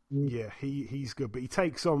 So he's good, but he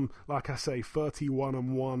takes on, like I say,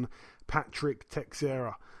 31-1 Patrick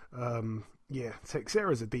Teixeira.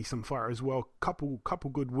 Teixeira's a decent fighter as well. Couple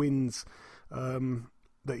good wins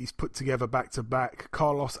that he's put together back to back.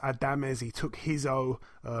 Carlos Adames, he took his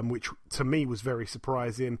which to me was very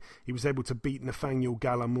surprising. He was able to beat Nathaniel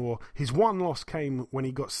Gallimore. His one loss came when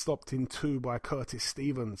he got stopped in 2 by Curtis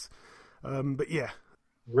Stevens.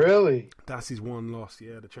 Really, that's his one loss.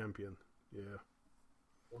 Yeah, the champion. Yeah.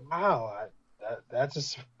 Wow, that's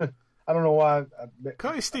just I don't know why.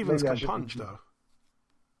 Curtis Stevens can punch though.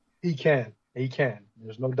 He can.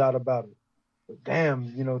 There's no doubt about it. But damn,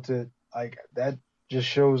 to like that just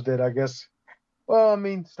shows that I guess. Well, I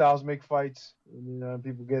mean, styles make fights.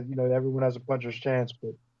 People get everyone has a puncher's chance,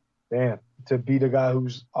 but damn, to beat a guy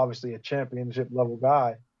who's obviously a championship level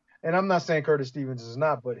guy, and I'm not saying Curtis Stevens is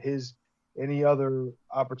not, but any other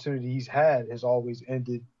opportunity he's had has always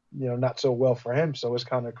ended, not so well for him. So it's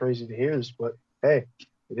kind of crazy to hear this, but hey,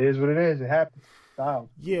 it is what it is. It happens. Wow.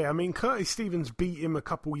 Yeah, I mean, Curtis Stevens beat him a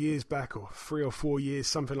couple years back, or 3 or 4 years,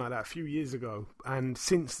 something like that, a few years ago. And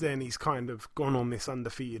since then, he's kind of gone on this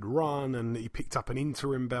undefeated run, and he picked up an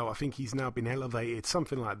interim belt. I think he's now been elevated,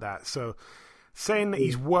 something like that. So saying that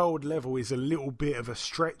he's world level is a little bit of a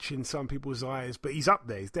stretch in some people's eyes, but he's up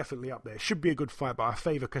there. He's definitely up there. Should be a good fight, but I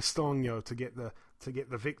favour Castagno to get the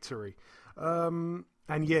victory. And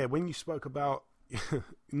yeah, when you spoke about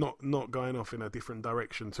not going off in a different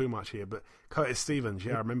direction too much here, but Curtis Stevens,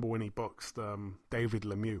 I remember when he boxed David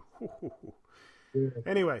Lemieux.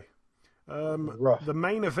 Anyway, the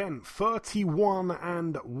main event,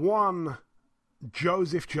 31-1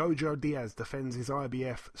 Joseph Jojo Diaz defends his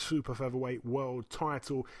IBF super featherweight world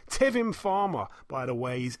title. Tevin Farmer, by the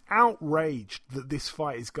way, is outraged that this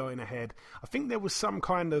fight is going ahead. I think there was some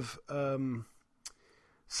kind of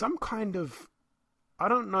I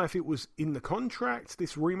don't know if it was in the contract,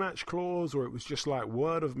 this rematch clause, or it was just like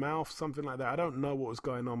word of mouth, something like that. I don't know what was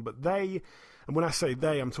going on, but they, and when I say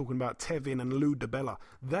they, I'm talking about Tevin and Lou DiBella,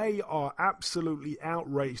 they are absolutely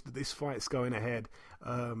outraged that this fight's going ahead,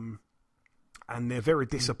 and they're very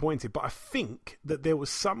disappointed. But I think that there was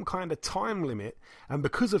some kind of time limit, and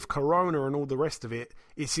because of Corona and all the rest of it,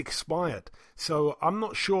 it's expired. So I'm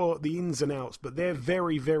not sure the ins and outs, but they're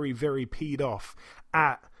very, very, very peed off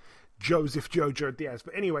at Joseph Jojo Diaz.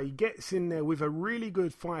 But anyway, he gets in there with a really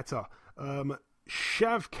good fighter,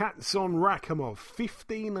 Shavkatson Rakhimov,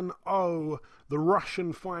 15-0, the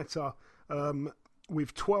Russian fighter,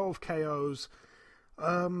 with 12 KOs.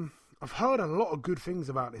 I've heard a lot of good things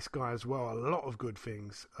about this guy as well, a lot of good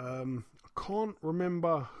things. I can't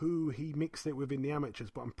remember who he mixed it with in the amateurs,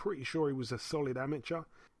 but I'm pretty sure he was a solid amateur.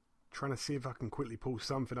 Trying to see if I can quickly pull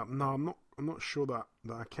something up. No, I'm not sure that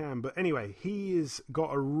I can. But anyway, he has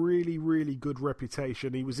got a really, really good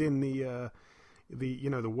reputation. He was in the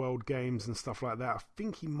World Games and stuff like that. I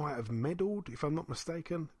think he might have medalled, if I'm not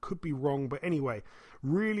mistaken. Could be wrong, but anyway,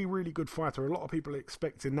 really, really good fighter. A lot of people are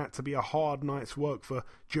expecting that to be a hard night's work for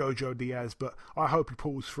Jojo Diaz, but I hope he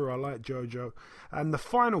pulls through. I like Jojo. And the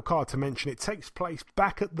final card to mention, it takes place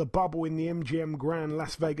back at the Bubble in the MGM Grand,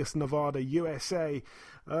 Las Vegas, Nevada, USA.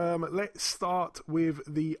 Let's start with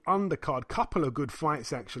the undercard. Couple of good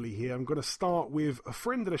fights actually here. I'm going to start with a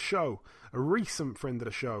friend of the show, a recent friend of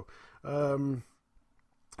the show.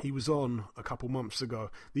 He was on a couple months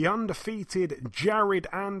ago. The undefeated Jared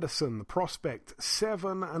Anderson, the prospect,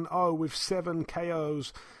 7-0 with 7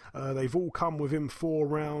 KOs. They've all come within 4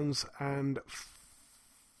 rounds, and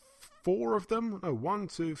 5 of them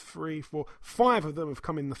have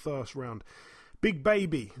come in the first round. Big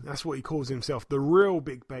Baby, that's what he calls himself, the real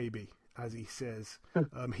Big Baby, as he says.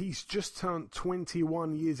 He's just turned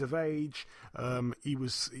 21 years of age. He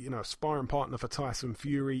was, a sparring partner for Tyson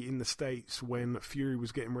Fury in the States when Fury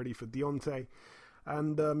was getting ready for Deontay.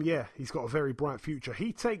 And, he's got a very bright future.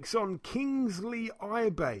 He takes on Kingsley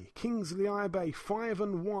Ibe. Kingsley Ibe,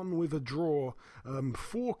 5-1 with a draw.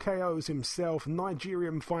 4 KOs himself.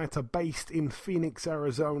 Nigerian fighter based in Phoenix,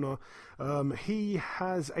 Arizona. He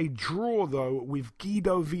has a draw, though, with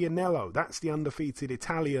Guido Vianello. That's the undefeated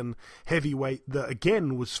Italian heavyweight that,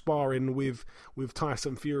 again, was sparring with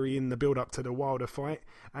Tyson Fury in the build-up to the Wilder fight.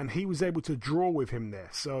 And he was able to draw with him there.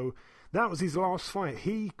 So that was his last fight.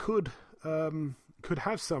 He could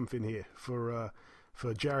have something here for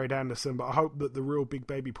Jared Anderson, but I hope that the real Big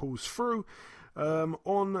Baby pulls through.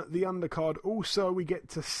 On the undercard, also we get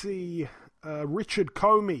to see Richard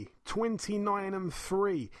Comey,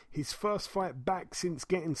 29-3, his first fight back since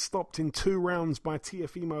getting stopped in 2 rounds by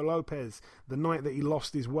Teofimo Lopez the night that he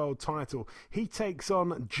lost his world title. He takes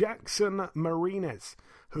on Jackson Marinez,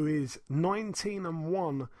 who is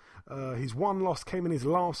 19-1. His one loss came in his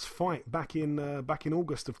last fight back in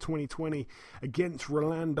August of 2020 against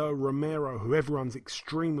Rolando Romero, who everyone's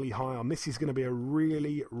extremely high on. This is going to be a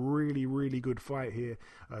really, really, really good fight here.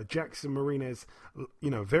 Jackson Marinez,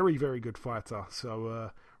 very, very good fighter.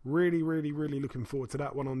 So really, really, really looking forward to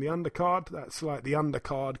that one on the undercard. That's like the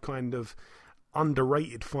undercard kind of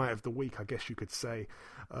underrated fight of the week, I guess you could say.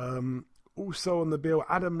 Also on the bill,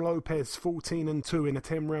 Adam Lopez, 14-2 in a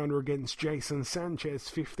 10-rounder against Jason Sanchez,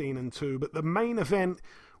 15-2. But the main event,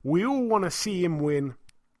 we all want to see him win.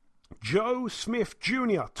 Joe Smith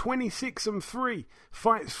Jr., 26-3,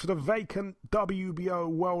 fights for the vacant WBO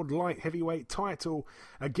World Light Heavyweight title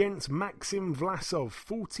against Maxim Vlasov,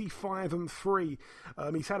 45-3.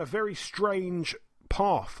 He's had a very strange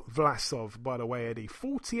path, Vlasov, by the way, Eddie.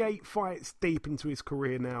 48 fights deep into his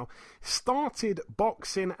career now. Started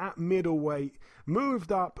boxing at middleweight, moved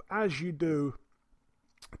up, as you do,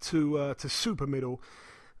 to super middle,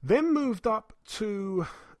 then moved up to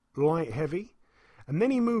light heavy, and then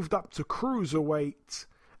he moved up to cruiserweight,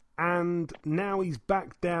 and now he's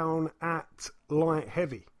back down at light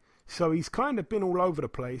heavy. So he's kind of been all over the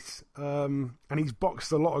place, and he's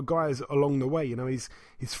boxed a lot of guys along the way.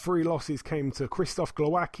 His 3 losses came to Krzysztof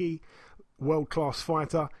Glowacki, world-class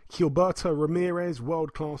fighter, Gilberto Ramirez,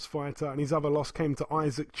 world-class fighter, and his other loss came to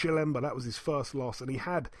Isaac Chilemba. That was his first loss, and he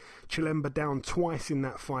had Chilemba down twice in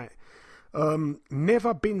that fight.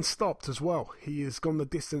 Never been stopped as well. He has gone the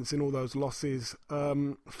distance in all those losses.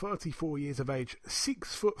 34 years of age,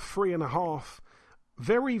 6'3.5",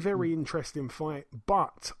 Very, very interesting fight,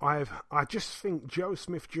 but I just think Joe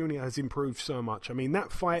Smith Jr. has improved so much. I mean,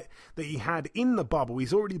 that fight that he had in the bubble,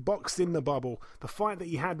 he's already boxed in the bubble. The fight that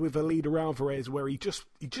he had with Alida Alvarez, where he just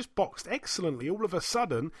boxed excellently. All of a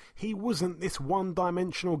sudden, he wasn't this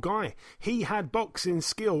one-dimensional guy. He had boxing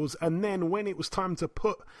skills, and then when it was time to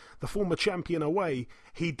put the former champion away,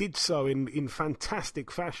 he did so in fantastic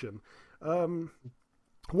fashion.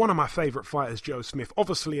 One of my favourite fighters, Joe Smith,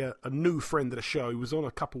 obviously a new friend of the show. He was on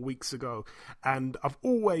a couple weeks ago, and I've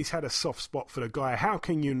always had a soft spot for the guy. How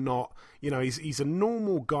can you not? You know, he's a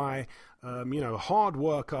normal guy, hard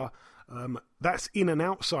worker. That's in and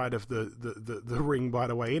outside of the ring, by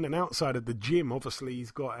the way, in and outside of the gym. Obviously,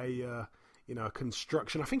 he's got a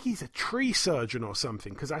construction. I think he's a tree surgeon or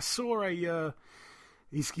something, because I saw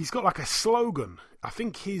he's got like a slogan. I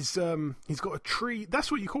think he's got a tree. That's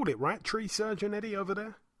what you called it, right? Tree surgeon, Eddie, over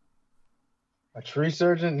there. A tree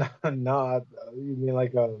surgeon? No, you mean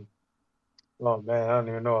like oh man, I don't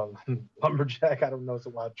even know, a lumberjack. I don't know. It's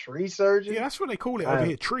a tree surgeon. Yeah, that's what they call it over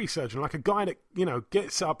here, tree surgeon. Like a guy that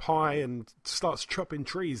gets up high and starts chopping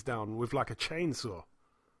trees down with like a chainsaw.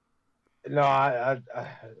 No,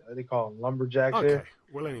 they call them lumberjacks here. Okay,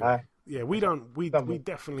 well anyway, we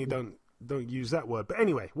definitely don't use that word. But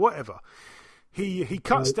anyway, whatever. He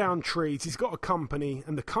cuts down trees. He's got a company,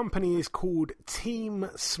 and the company is called Team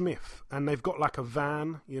Smith, and they've got like a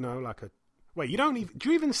van, Wait, you don't even... Do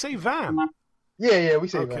you even say van? Yeah, we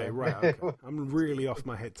say van. Okay, right. Okay. I'm really off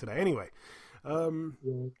my head today. Anyway,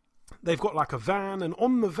 they've got like a van, and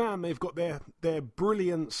on the van they've got their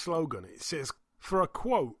brilliant slogan. It says, for a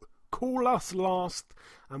quote, "Call us last,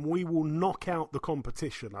 and we will knock out the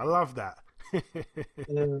competition." I love that.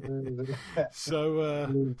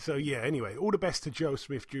 So yeah, anyway, all the best to Joe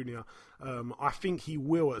Smith Jr. I think he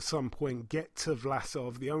will at some point get to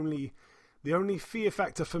Vlasov. The only fear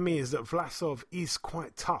factor for me is that Vlasov is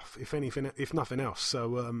quite tough, if nothing else.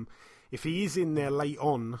 So if he is in there late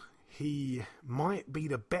on, he might be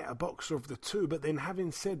the better boxer of the two. But then,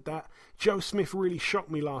 having said that, Joe Smith really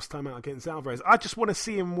shocked me last time out against Alvarez. I just want to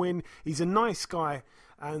see him win. He's a nice guy.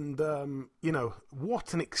 And,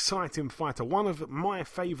 what an exciting fighter. One of my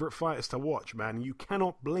favourite fighters to watch, man. You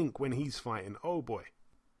cannot blink when he's fighting. Oh, boy.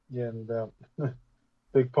 Yeah, no doubt.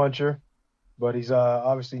 Big puncher. But he's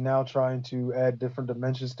obviously now trying to add different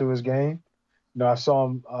dimensions to his game. I saw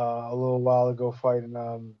him a little while ago fighting.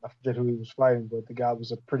 I forget who he was fighting, but the guy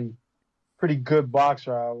was a pretty good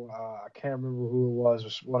boxer. I can't remember who it was. It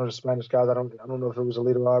was one of the Spanish guys. I don't know if it was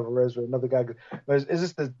Alida Alvarez or another guy. But is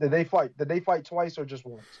this did they fight twice or just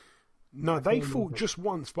once? No, they fought just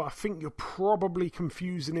once, but I think you're probably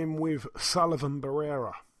confusing him with Sullivan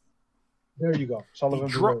Barrera. There you go. He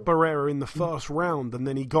dropped Barrera in the first round, and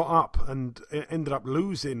then he got up and ended up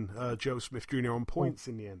losing Joe Smith Jr. on points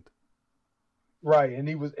in the end. Right, and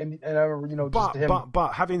he was, and I remember,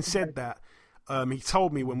 But having said that, he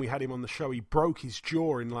told me when we had him on the show, he broke his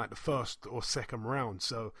jaw in like the first or second round,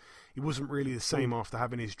 so he wasn't really the same after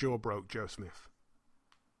having his jaw broke, Joe Smith.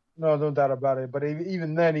 No doubt about it. But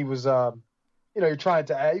even then, he was, you're trying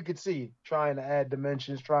to add. You could see trying to add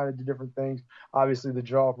dimensions, trying to do different things. Obviously, the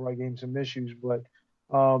jaw probably gave him some issues, but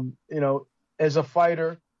as a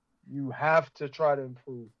fighter, you have to try to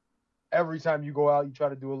improve. Every time you go out, you try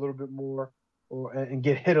to do a little bit more, and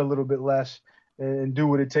get hit a little bit less, and do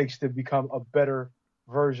what it takes to become a better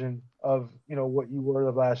version of what you were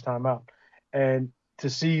the last time out. And to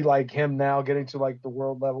see like him now getting to like the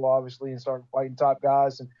world level, obviously, and starting fighting top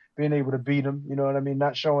guys and being able to beat them, you know what I mean?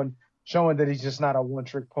 Not showing that he's just not a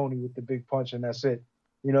one-trick pony with the big punch and that's it.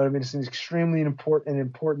 You know what I mean? It's an extremely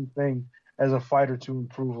important thing as a fighter to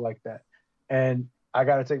improve like that. And I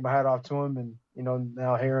got to take my hat off to him. And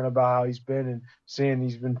now hearing about how he's been and seeing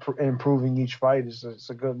he's been improving each fight is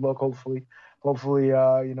a good look. Hopefully,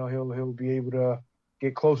 he'll be able to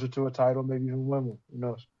get closer to a title, maybe even win one. Who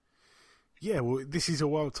knows? Yeah, well, this is a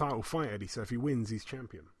world title fight, Eddie. So if he wins, he's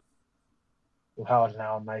champion. Well,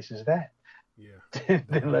 how nice is that? Yeah.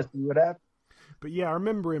 Then let's see what happens. But yeah, I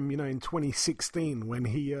remember him, in 2016 when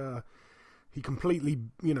he completely,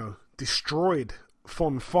 destroyed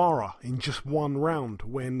Fonfara in just one round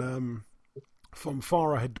when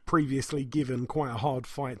Fonfara had previously given quite a hard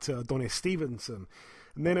fight to Adonis Stevenson.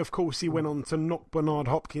 And then, of course, he went on to knock Bernard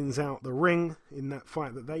Hopkins out the ring in that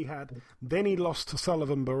fight that they had. Then he lost to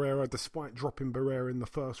Sullivan Barrera despite dropping Barrera in the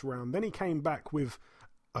first round. Then he came back with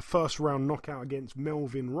a first-round knockout against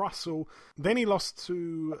Melvin Russell. Then he lost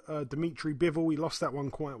to Dimitri Bivol. He lost that one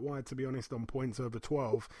quite wide, to be honest, on points over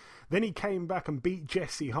 12. Then he came back and beat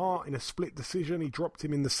Jesse Hart in a split decision. He dropped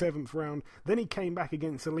him in the 7th round. Then he came back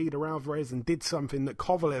against Alida Alvarez and did something that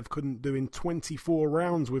Kovalev couldn't do in 24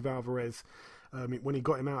 rounds with Alvarez. when he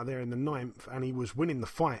got him out of there in the 9th, and he was winning the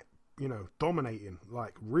fight, dominating,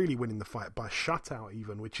 like really winning the fight by shutout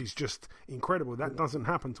even, which is just incredible. That doesn't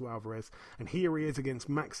happen to Alvarez. And here he is against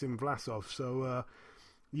Maxim Vlasov. So,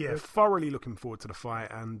 thoroughly looking forward to the fight.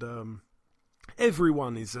 And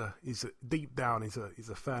everyone is deep down is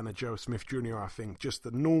a fan of Joe Smith Jr., I think. Just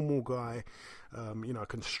a normal guy, a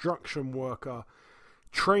construction worker,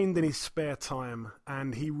 trained in his spare time,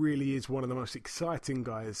 and he really is one of the most exciting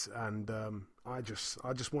guys. And I just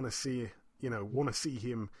want to see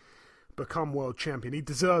him become world champion. He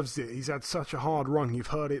deserves it. He's had such a hard run. You've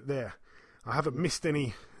heard it there. I haven't missed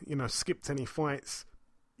any, skipped any fights.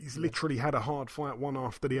 He's literally had a hard fight one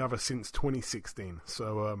after the other since 2016.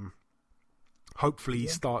 So hopefully he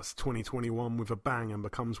starts 2021 with a bang and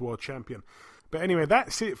becomes world champion. But anyway,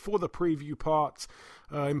 that's it for the preview part.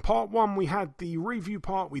 In part 1, we had the review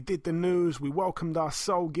part. We did the news. We welcomed our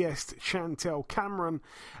sole guest, Chantel Cameron.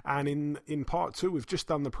 And in part 2, we've just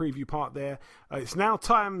done the preview part there. It's now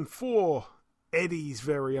time for Eddie's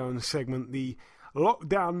very own segment, the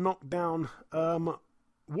Lockdown Knockdown.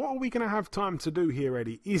 What are we going to have time to do here,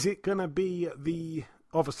 Eddie? Is it going to be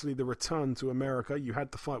obviously the return to America? You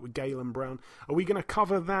had the fight with Galen Brown. Are we going to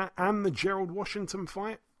cover that and the Gerald Washington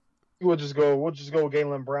fight? We'll just go with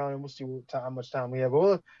Galen Brown, and we'll see how much time we have. But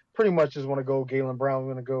we'll pretty much just want to go with Galen Brown.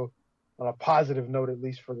 We're going to go on a positive note, at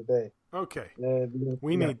least for the day. Okay.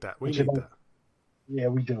 We need that. We need that. Yeah,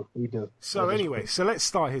 we do. So anyway, so let's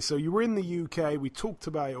start here. So you were in the UK. We talked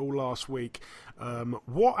about it all last week.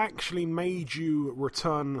 What actually made you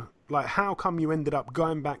return? Like, how come you ended up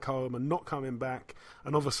going back home and not coming back?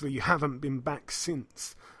 And obviously you haven't been back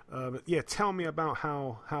since. Tell me about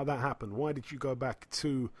how that happened. Why did you go back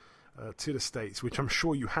to the States, which I'm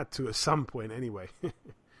sure you had to at some point anyway?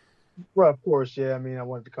 Well, of course, yeah. I mean, I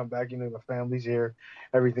wanted to come back. My family's here,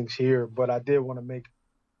 everything's here, but I did want to make,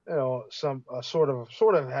 some sort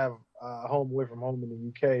of have a home away from home in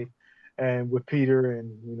the UK, and with Peter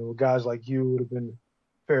and guys like you, it would have been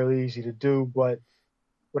fairly easy to do. But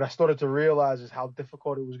what I started to realize is how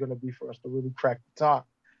difficult it was going to be for us to really crack the top,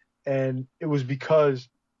 and it was because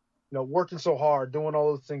working so hard, doing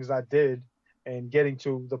all those things I did, and getting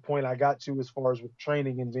to the point I got to as far as with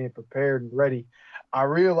training and being prepared and ready, I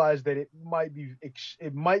realized that it might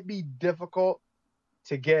be difficult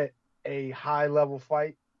to get a high level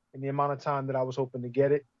fight in the amount of time that I was hoping to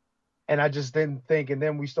get it. And I just didn't think. And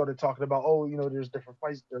then we started talking about, there's different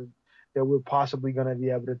fights that we're possibly going to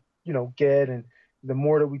be able to, get. And the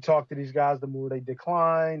more that we talked to these guys, the more they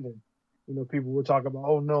declined. And, people were talking about,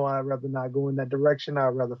 oh no, I'd rather not go in that direction. I'd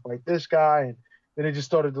rather fight this guy. And then it just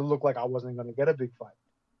started to look like I wasn't going to get a big fight.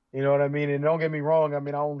 You know what I mean? And don't get me wrong. I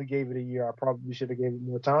mean, I only gave it a year. I probably should have gave it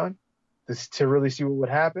more time to really see what would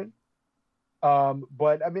happen.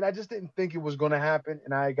 But I mean, I just didn't think it was going to happen.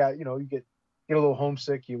 And I got, you get a little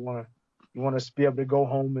homesick. You want to be able to go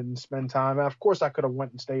home and spend time. And of course I could have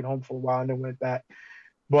went and stayed home for a while and then went back,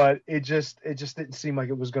 but it just didn't seem like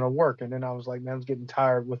it was going to work. And then I was like, man, I was getting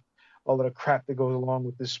tired with all of the crap that goes along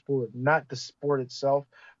with this sport, not the sport itself,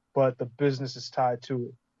 but the business is tied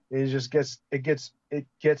to it. It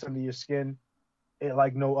gets under your skin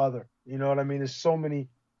like no other. You know what I mean? There's so many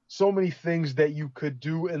things that you could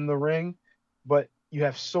do in the ring, but you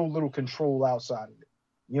have so little control outside of it.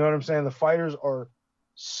 You know what I'm saying? The fighters are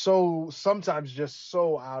sometimes just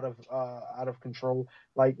so out of control,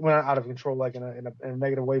 like, well, not out of control, like in a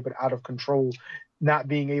negative way, but out of control, not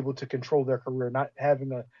being able to control their career, not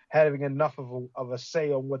having enough of a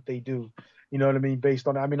say on what they do. You know what I mean? Based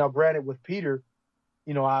on, I mean, now granted with Peter,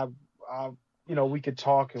 we could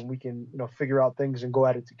talk and we can, figure out things and go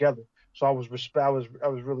at it together. So I was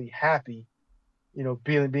really happy,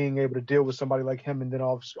 being able to deal with somebody like him. And then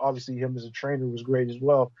obviously him as a trainer was great as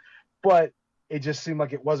well. But it just seemed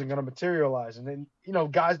like it wasn't going to materialize. And then,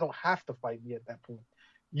 guys don't have to fight me at that point.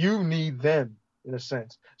 You need them in a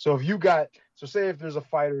sense. So say if there's a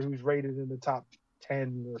fighter who's rated in the top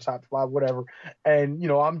 10 or top 5, whatever, and,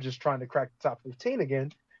 I'm just trying to crack the top 15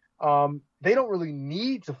 again, they don't really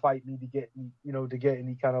need to fight me to get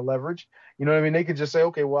any kind of leverage. You know what I mean? They could just say,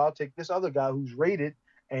 okay, well, I'll take this other guy who's rated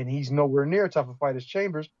and he's nowhere near tough a fight as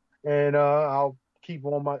Chambers, and I'll keep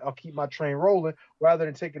my train rolling, rather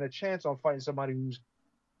than taking a chance on fighting somebody who's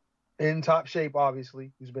in top shape,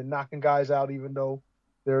 obviously, who's been knocking guys out even though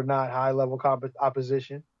they're not high level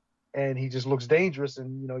opposition, and he just looks dangerous.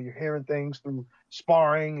 And you're hearing things through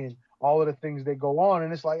sparring and all of the things that go on,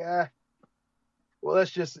 and it's like, well,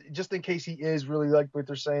 let's just in case he is really like what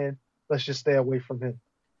they're saying, let's just stay away from him.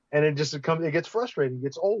 And it gets frustrating, it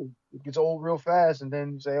gets old real fast. And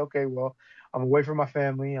then you say, okay, well, I'm away from my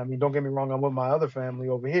family. I mean, don't get me wrong, I'm with my other family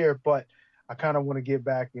over here, but I kind of want to get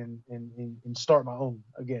back and start my own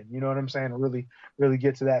again. You know what I'm saying? And really, really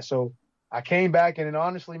get to that. So I came back, and then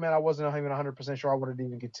honestly, man, I wasn't even 100% sure I wanted to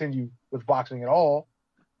even continue with boxing at all.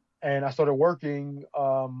 And I started working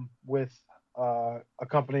with a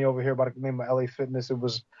company over here by the name of LA Fitness. It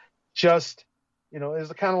was just, it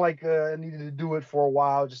was kind of like I needed to do it for a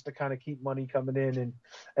while just to kind of keep money coming in.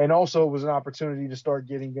 And also it was an opportunity to start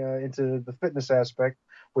getting into the fitness aspect,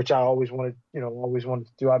 which I always wanted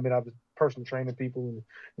to do. I mean, I was personal training people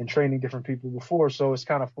and training different people before, so it's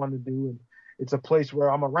kind of fun to do. And it's a place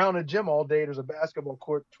where I'm around a gym all day. There's a basketball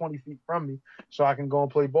court 20 feet from me, so I can go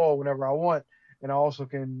and play ball whenever I want. And I also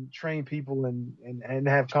can train people and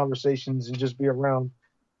have conversations and just be around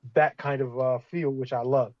that kind of field, which I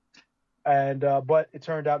love. And but it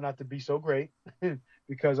turned out not to be so great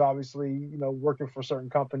because obviously, working for certain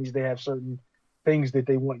companies, they have certain things that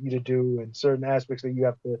they want you to do and certain aspects that you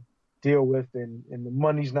have to deal with. And the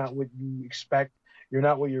money's not what you expect. You're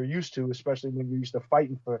not what you're used to, especially when you're used to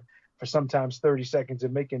fighting for sometimes 30 seconds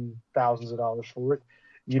and making thousands of dollars for it.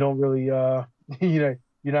 You don't really,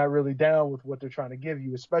 you're not really down with what they're trying to give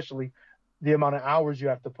you, especially the amount of hours you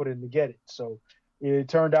have to put in to get it. So it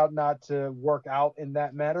turned out not to work out in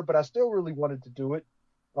that matter, but I still really wanted to do it.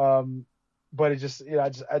 But it just,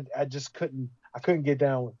 I just couldn't get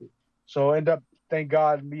down with it. So I end up, thank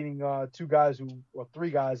God, meeting three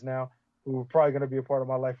guys now who are probably going to be a part of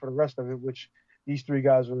my life for the rest of it, which these three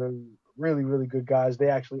guys are really, really good guys. They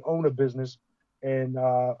actually own a business in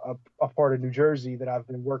a part of New Jersey that I've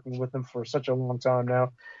been working with them for such a long time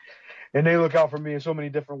now. And they look out for me in so many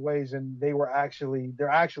different ways. And they're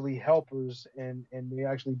actually helpers and they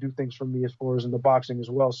actually do things for me as far as in the boxing as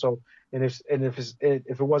well. So, if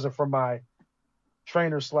it wasn't for my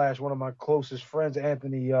trainer / one of my closest friends,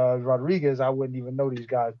 Anthony Rodriguez, I wouldn't even know these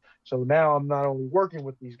guys. So now I'm not only working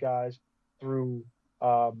with these guys through,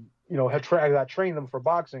 I train them for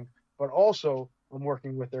boxing, but also I'm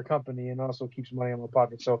working with their company and also keeps money in my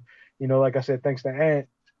pocket. So, like I said, thanks to Ant.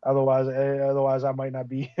 Otherwise I might not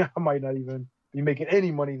even be making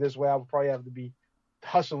any money this way. I would probably have to be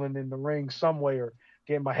hustling in the ring some way or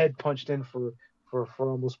getting my head punched in for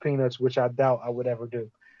almost peanuts, which I doubt I would ever do.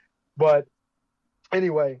 But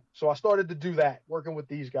anyway, so I started to do that, working with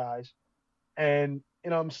these guys. And,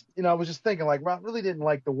 I was just thinking, like, I really didn't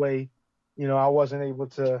like the way, I wasn't able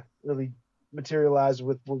to really materialize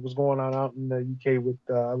with what was going on out in the UK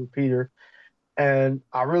with Peter. And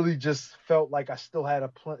I really just felt like I still had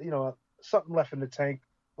something left in the tank,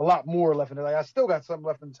 a lot more left in the tank. I still got something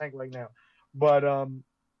left in the tank right now. But,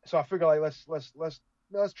 so I figured, like,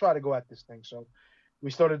 let's try to go at this thing. So we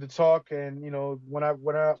started to talk, and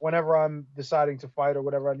whenever I'm deciding to fight or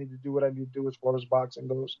whatever I need to do, what I need to do as far as boxing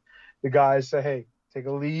goes, the guys say, hey, take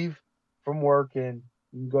a leave from work and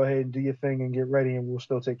you can go ahead and do your thing and get ready, and we'll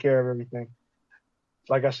still take care of everything.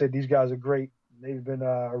 Like I said, these guys are great. They've been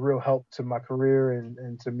a real help to my career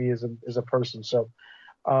and to me as a person. So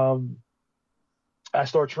I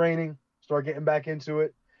start training, start getting back into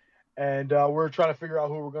it, and we're trying to figure out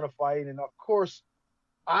who we're going to fight. And of course,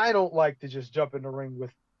 I don't like to just jump in the ring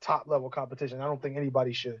with top level competition. I don't think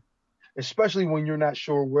anybody should, especially when you're not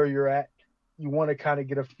sure where you're at. You want to kind of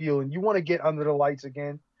get a feel, and you want to get under the lights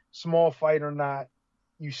again. Small fight or not,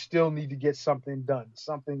 you still need to get something done.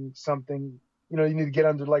 Something. You need to get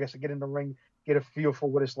under, like I said, get in the ring, get a feel for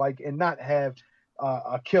what it's like, and not have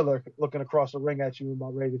a killer looking across the ring at you and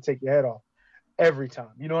about ready to take your head off every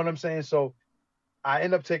time. You know what I'm saying? So I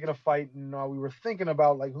end up taking a fight, and we were thinking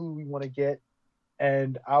about like who we want to get.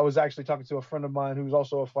 And I was actually talking to a friend of mine who's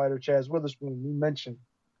also a fighter, Chaz Witherspoon. He mentioned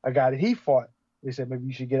a guy that he fought. They said maybe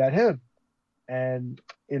you should get at him. And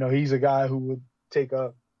he's a guy who would take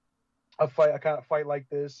a kind of fight like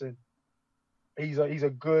this, and he's a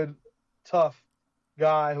good, tough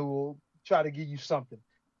guy who will try to give you something.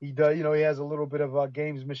 He does, he has a little bit of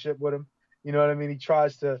gamesmanship with him. You know what I mean? He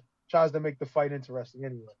tries to make the fight interesting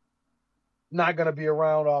anyway. Not gonna be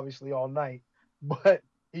around obviously all night, but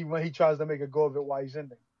he tries to make a go of it while he's in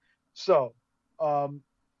there. So,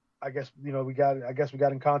 I guess we got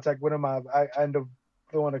in contact with him. I ended up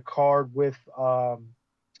throwing a card with I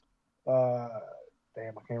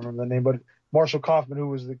can't remember the name, but Marshall Kaufman, who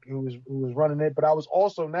was running it. But I was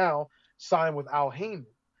also now signed with Al Heyman,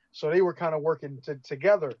 so they were kind of working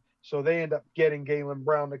together. So they end up getting Galen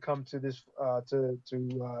Brown to come to this to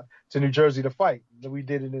New Jersey to fight. We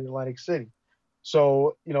did it in Atlantic City.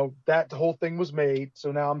 So that whole thing was made.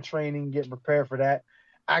 So now I'm training, getting prepared for that.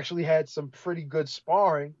 Actually had some pretty good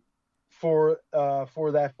sparring for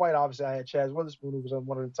that fight. Obviously, I had Chaz Witherspoon, who was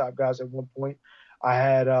one of the top guys at one point. I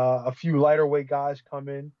had a few lighter weight guys come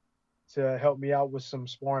in to help me out with some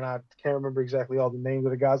sparring. I can't remember exactly all the names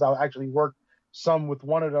of the guys. I actually worked some with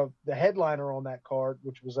one of the headliner on that card,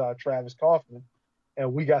 which was Travis Kaufman,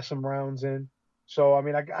 and we got some rounds in. So I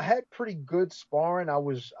mean, I had pretty good sparring. I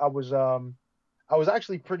was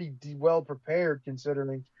actually pretty well prepared,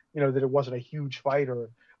 considering that it wasn't a huge fight or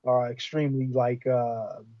extremely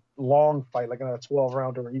long fight, like a 12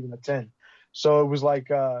 round or even a 10. So it was like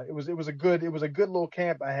it was a good little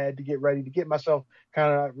camp I had to get ready, to get myself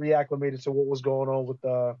kind of reacclimated to what was going on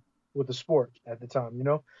with the sport at the time,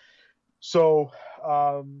 So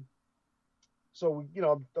I'm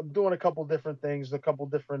doing a couple different things, a couple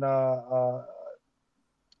different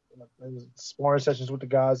sparring sessions with the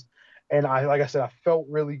guys, and like I said, I felt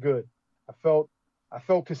really good. I felt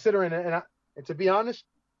considering it, and to be honest,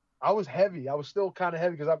 I was heavy. I was still kind of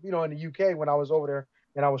heavy because in the UK when I was over there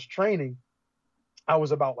and I was training, I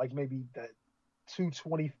was about like maybe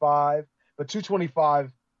 225, but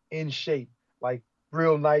 225 in shape, like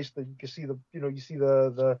real nice. That you can see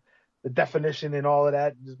the definition and all of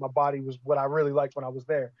that. Just my body was what I really liked when I was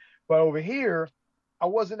there. But over here, I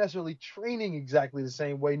wasn't necessarily training exactly the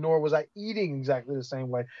same way, nor was I eating exactly the same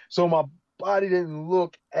way. So my body didn't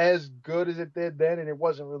look as good as it did then, and it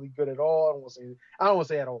wasn't really good at all. I don't want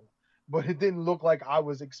to say at all, but it didn't look like I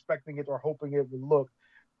was expecting it or hoping it would look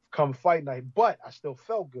come fight night. But I still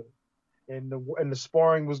felt good, and the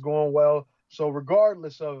sparring was going well. So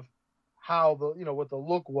regardless of how what the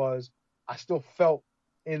look was, I still felt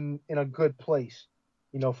in a good place,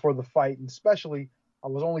 for the fight. And especially, I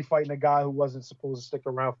was only fighting a guy who wasn't supposed to stick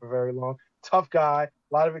around for very long. Tough guy,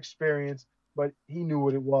 a lot of experience, but he knew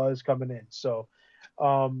what it was coming in. So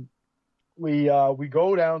we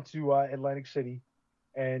go down to Atlantic City,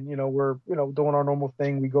 and we're doing our normal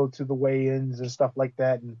thing. We go to the weigh-ins and stuff like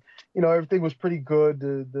that, and everything was pretty good.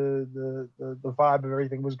 The vibe of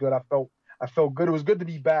everything was good. I felt good. It was good to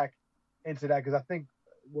be back into that, because I think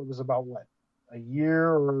it was about a year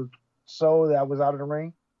or so that I was out of the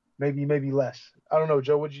ring, maybe less. I don't know,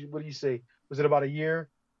 Joe. What do you say? Was it about a year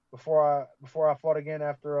before I fought again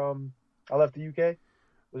after I left the UK?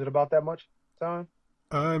 Was it about that much time?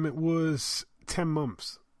 It was 10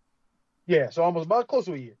 months. Yeah, so almost about close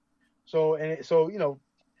to a year. So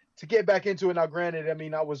to get back into it now, granted, I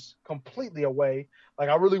mean, I was completely away. Like,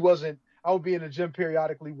 I really wasn't. I would be in the gym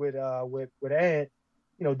periodically with Ant,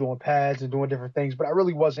 doing pads and doing different things, but I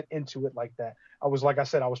really wasn't into it like that. I was, like I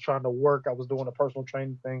said, I was trying to work. I was doing a personal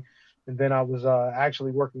training thing, and then I was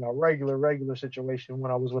actually working a regular situation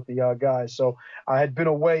when I was with the guys. So I had been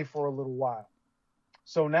away for a little while.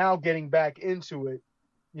 So now getting back into it,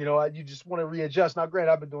 you just want to readjust. Now,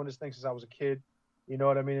 granted, I've been doing this thing since I was a kid, you know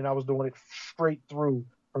what I mean? And I was doing it straight through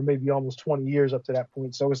for maybe almost 20 years up to that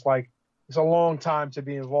point. So it's like, it's a long time to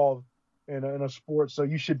be involved in a sport. So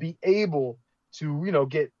you should be able to,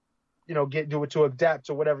 to adapt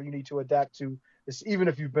to whatever you need to adapt to. It's, even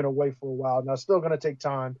if you've been away for a while. Now, it's still going to take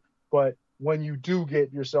time, but when you do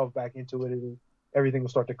get yourself back into it, everything will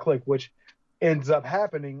start to click, which ends up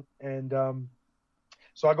happening. And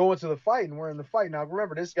so I go into the fight, and we're in the fight. Now,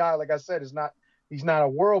 remember, this guy, like I said, he's not a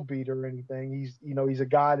world beater or anything. He's a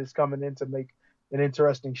guy that's coming in to make an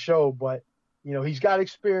interesting show, but he's got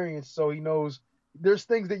experience, so he knows there's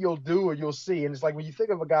things that you'll do or you'll see. And it's like, when you think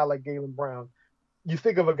of a guy like Galen Brown, you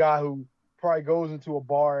think of a guy who probably goes into a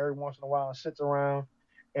bar every once in a while and sits around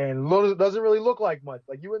and doesn't really look like much.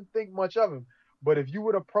 Like, you wouldn't think much of him. But if you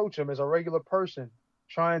would approach him as a regular person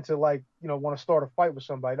trying to, want to start a fight with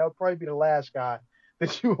somebody, that would probably be the last guy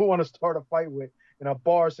that you would want to start a fight with in a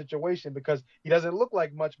bar situation, because he doesn't look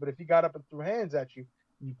like much. But if he got up and threw hands at you,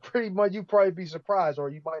 you'd probably be surprised, or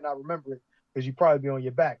you might not remember it because you'd probably be on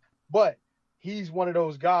your back. But he's one of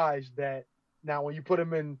those guys that, now when you put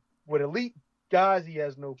him in with elite guys, he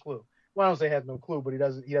has no clue. Well, I don't say he has no clue, but he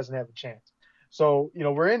doesn't have a chance. So,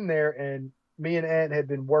 we're in there, and me and Ant had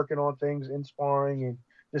been working on things in sparring and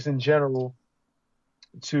just in general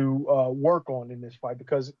to work on in this fight,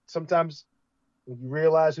 because sometimes when you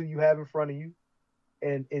realize who you have in front of you,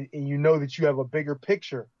 and you know that you have a bigger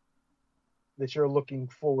picture that you're looking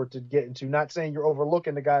forward to getting to, not saying you're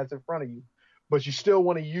overlooking the guy that's in front of you, but you still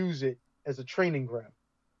want to use it as a training ground.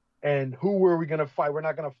 And who are we going to fight? We're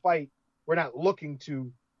not going to fight. We're not looking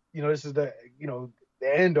to, this is the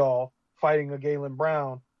end all, fighting a Galen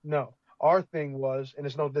Brown. No, our thing was, and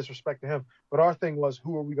it's no disrespect to him, but our thing was,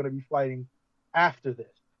 who are we going to be fighting after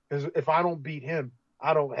this? Because if I don't beat him,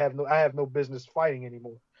 I have no business fighting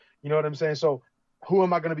anymore. You know what I'm saying? So who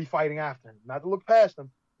am I going to be fighting after him? Not to look past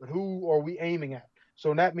him, but who are we aiming at?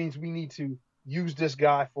 So that means we need to use this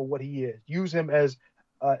guy for what he is. Use him as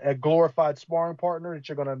a glorified sparring partner that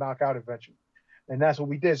you're going to knock out eventually. And that's what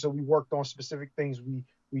we did. So we worked on specific things. We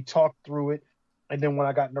We talked through it. And then when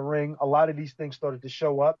I got in the ring, a lot of these things started to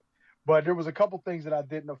show up. But there was a couple things that I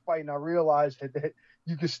did in the fight, and I realized that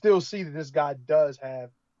you can still see that this guy does have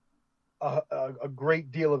a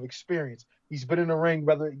great deal of experience. He's been in the ring,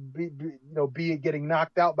 whether it be it getting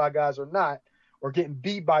knocked out by guys or not, or getting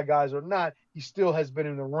beat by guys or not, he still has been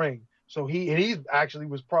in the ring. So he actually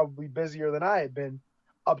was probably busier than I had been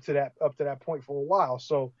up to that point for a while.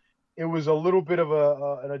 So it was a little bit of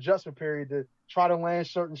an adjustment period to try to land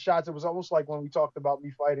certain shots. It was almost like when we talked about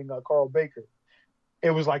me fighting Carl Baker.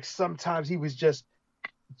 It was like sometimes he was just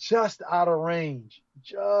out of range,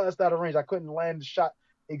 I couldn't land the shot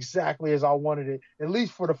exactly as I wanted it, at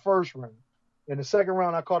least for the first round. In the second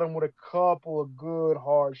round, I caught him with a couple of good,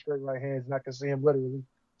 hard, straight right hands, and I could see him literally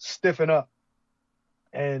stiffen up.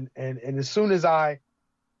 And as soon as I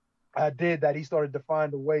did that, he started to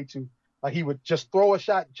find a way to, like, he would just throw a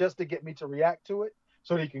shot just to get me to react to it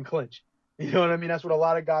so that he can clinch. You know what I mean? That's what a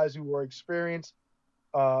lot of guys who were experienced,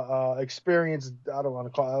 I don't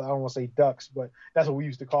want to say ducks, but that's what we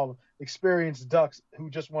used to call them. Experienced ducks who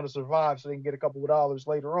just want to survive so they can get a couple of dollars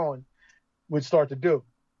later on would start to do.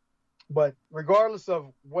 But regardless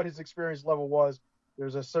of what his experience level was,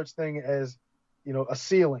 there's a such thing as, a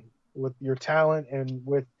ceiling with your talent and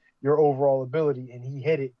with your overall ability, and he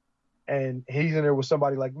hit it. And he's in there with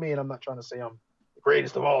somebody like me, and I'm not trying to say I'm the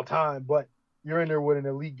greatest of all time, but you're in there with an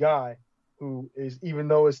elite guy who is, even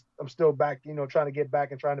though I'm still back, trying to get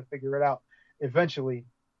back and trying to figure it out, eventually,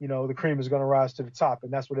 the cream is going to rise to the top.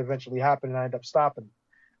 And that's what eventually happened, and I ended up stopping.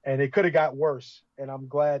 And it could have got worse, and I'm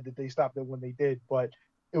glad that they stopped it when they did. But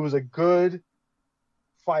it was a good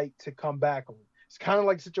fight to come back on. It's kind of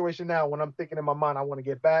like the situation now when I'm thinking in my mind, I want to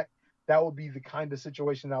get back. That would be the kind of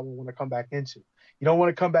situation I would want to come back into. You don't want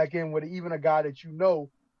to come back in with even a guy that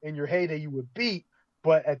in your heyday you would beat,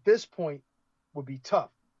 but at this point would be tough.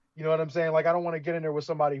 You know what I'm saying? Like, I don't want to get in there with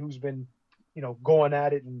somebody who's been, going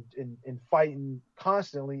at it and fighting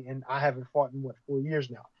constantly, and I haven't fought in 4 years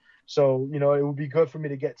now. So, it would be good for me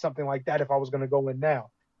to get something like that if I was going to go in now.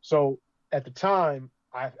 So at the time,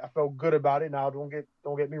 I felt good about it. Now, don't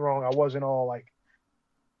get me wrong. I wasn't all like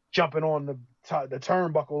jumping on the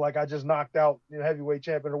turnbuckle like I just knocked out heavyweight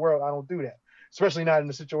champion of the world. I don't do that, especially not in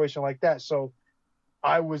a situation like that. So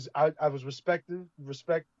I was respectful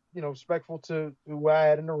to who I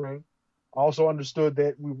had in the ring. I also understood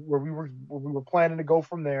that we were planning to go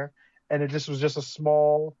from there, and it just was just a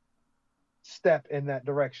small step in that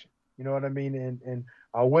direction. You know what I mean? And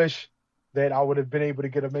I wish that I would have been able to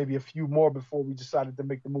get maybe a few more before we decided to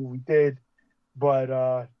make the move we did.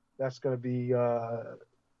 But that's going to be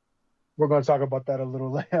we're going to talk about that a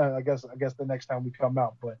little later. I guess the next time we come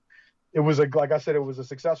out. But it was like I said, it was a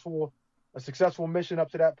successful mission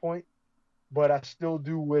up to that point. But I still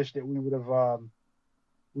do wish that we would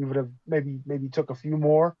have maybe took a few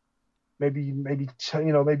more, maybe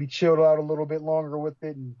chilled out a little bit longer with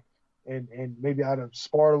it, and maybe I'd have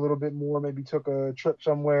sparred a little bit more, maybe took a trip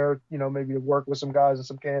somewhere, maybe to work with some guys in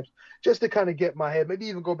some camps, just to kind of get my head, maybe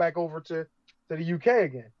even go back over to the UK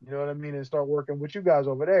again, you know what I mean, and start working with you guys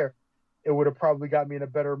over there. It would have probably got me in a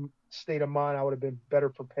better state of mind. I would have been better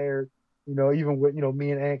prepared. Even with,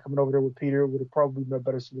 me and Ant coming over there with Peter, it would have probably been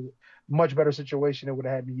a much better situation. It would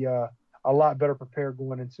have had me a lot better prepared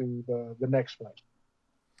going into the next fight.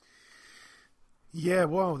 Yeah,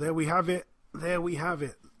 well, there we have it.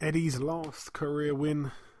 Eddie's last career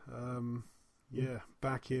win.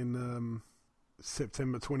 Back in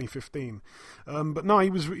September 2015. But no,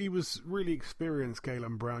 he was really experienced,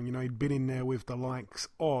 Galen Brown. He'd been in there with the likes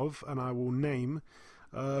of, and I will name,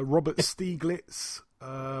 Robert Stieglitz,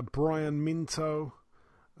 Brian Minto.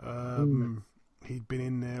 He'd been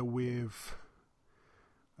in there with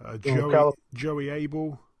Joey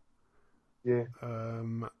Abel. Yeah.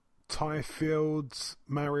 Ty Fields,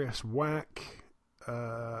 Marius Wack,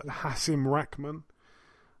 Hassim Rahman,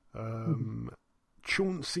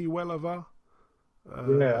 Chauncey Welliver,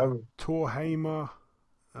 Tor Hamer,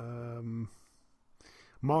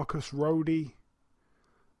 Marcus Rhodey.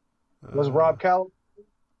 Was Rob Calloway?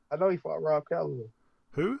 I know he fought Rob Calloway.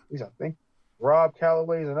 Who? I think Rob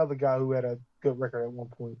Calloway is another guy who had a good record at one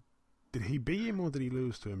point. Did he beat him or did he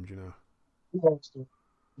lose to him? Do you know? He lost to him.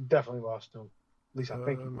 He definitely lost to him. At least I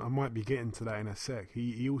think. I might be getting to that in a sec.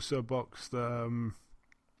 He also boxed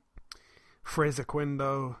Fraser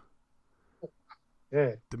Quendo,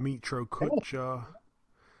 Dimitro Kutcher,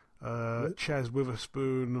 Chaz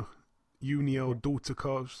Witherspoon, Uniel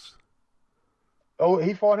Dorticos. Oh,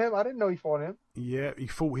 he fought him? I didn't know he fought him. Yeah, he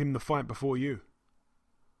fought him the fight before you.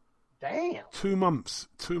 Damn. 2 months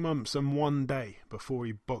and 1 day before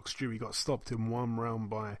he boxed you. He got stopped in 1 round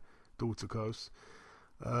by Dorticos.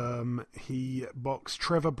 He boxed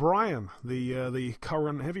Trevor Bryan, the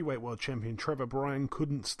current heavyweight world champion. Trevor Bryan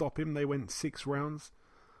couldn't stop him. They went 6 rounds.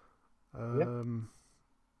 Zhilei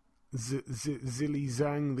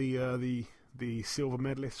Zhang, the silver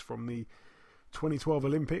medalist from the 2012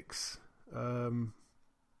 Olympics.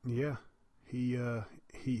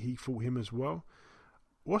 He fought him as well.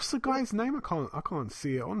 What's the guy's name? I can't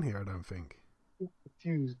see it on here. I don't think. I'm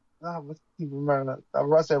confused. Let's remember that.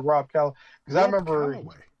 I said Rob Calloway because I remember.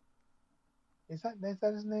 Calloway. Is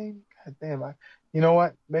that his name? God damn! You know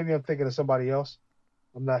what? Maybe I'm thinking of somebody else.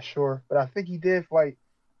 I'm not sure, but I think he did fight.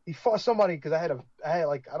 He fought somebody because I had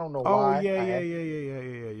like I don't know why. Oh yeah.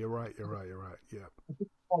 You're right. Yeah. I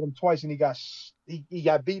fought him twice and he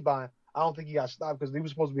got beat by him. I don't think he got stopped because he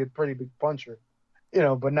was supposed to be a pretty big puncher,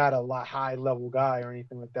 but not a high level guy or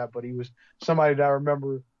anything like that. But he was somebody that I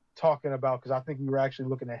remember talking about because I think we were actually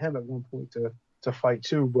looking at him at one point to fight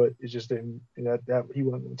too, but it just didn't. That he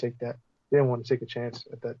wasn't going to take that. They didn't want to take a chance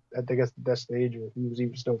at that. I guess at that stage, or if he was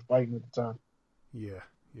even still fighting at the time. Yeah.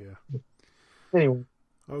 Anyway.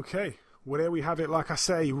 Okay. Well, there we have it. Like I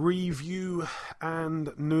say, review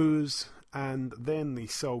and news, and then the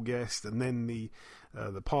sole guest, and then the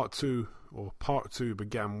part two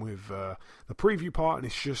began with the preview part, and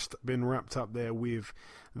it's just been wrapped up there with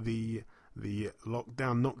the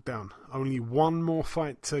lockdown knockdown. Only one more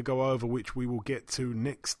fight to go over, which we will get to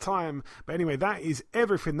next time. But anyway, that is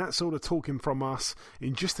everything. That's all the talking from us.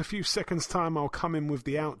 In just a few seconds time, I'll come in with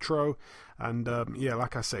the outro, and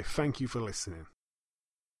like I say, thank you for listening.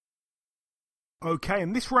 Okay,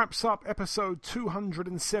 and this wraps up episode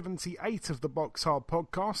 278 of the Box Hard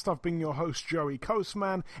Podcast. I've been your host, Joey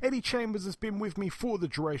Coastman. Eddie Chambers has been with me for the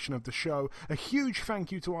duration of the show. A huge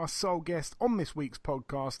thank you to our sole guest on this week's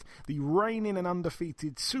podcast, the reigning and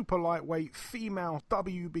undefeated super lightweight female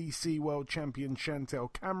WBC world champion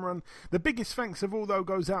Chantel Cameron. The biggest thanks of all, though,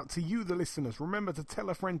 goes out to you, the listeners. Remember to tell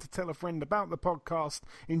a friend about the podcast.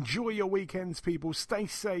 Enjoy your weekends, people. Stay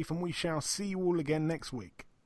safe, and we shall see you all again next week.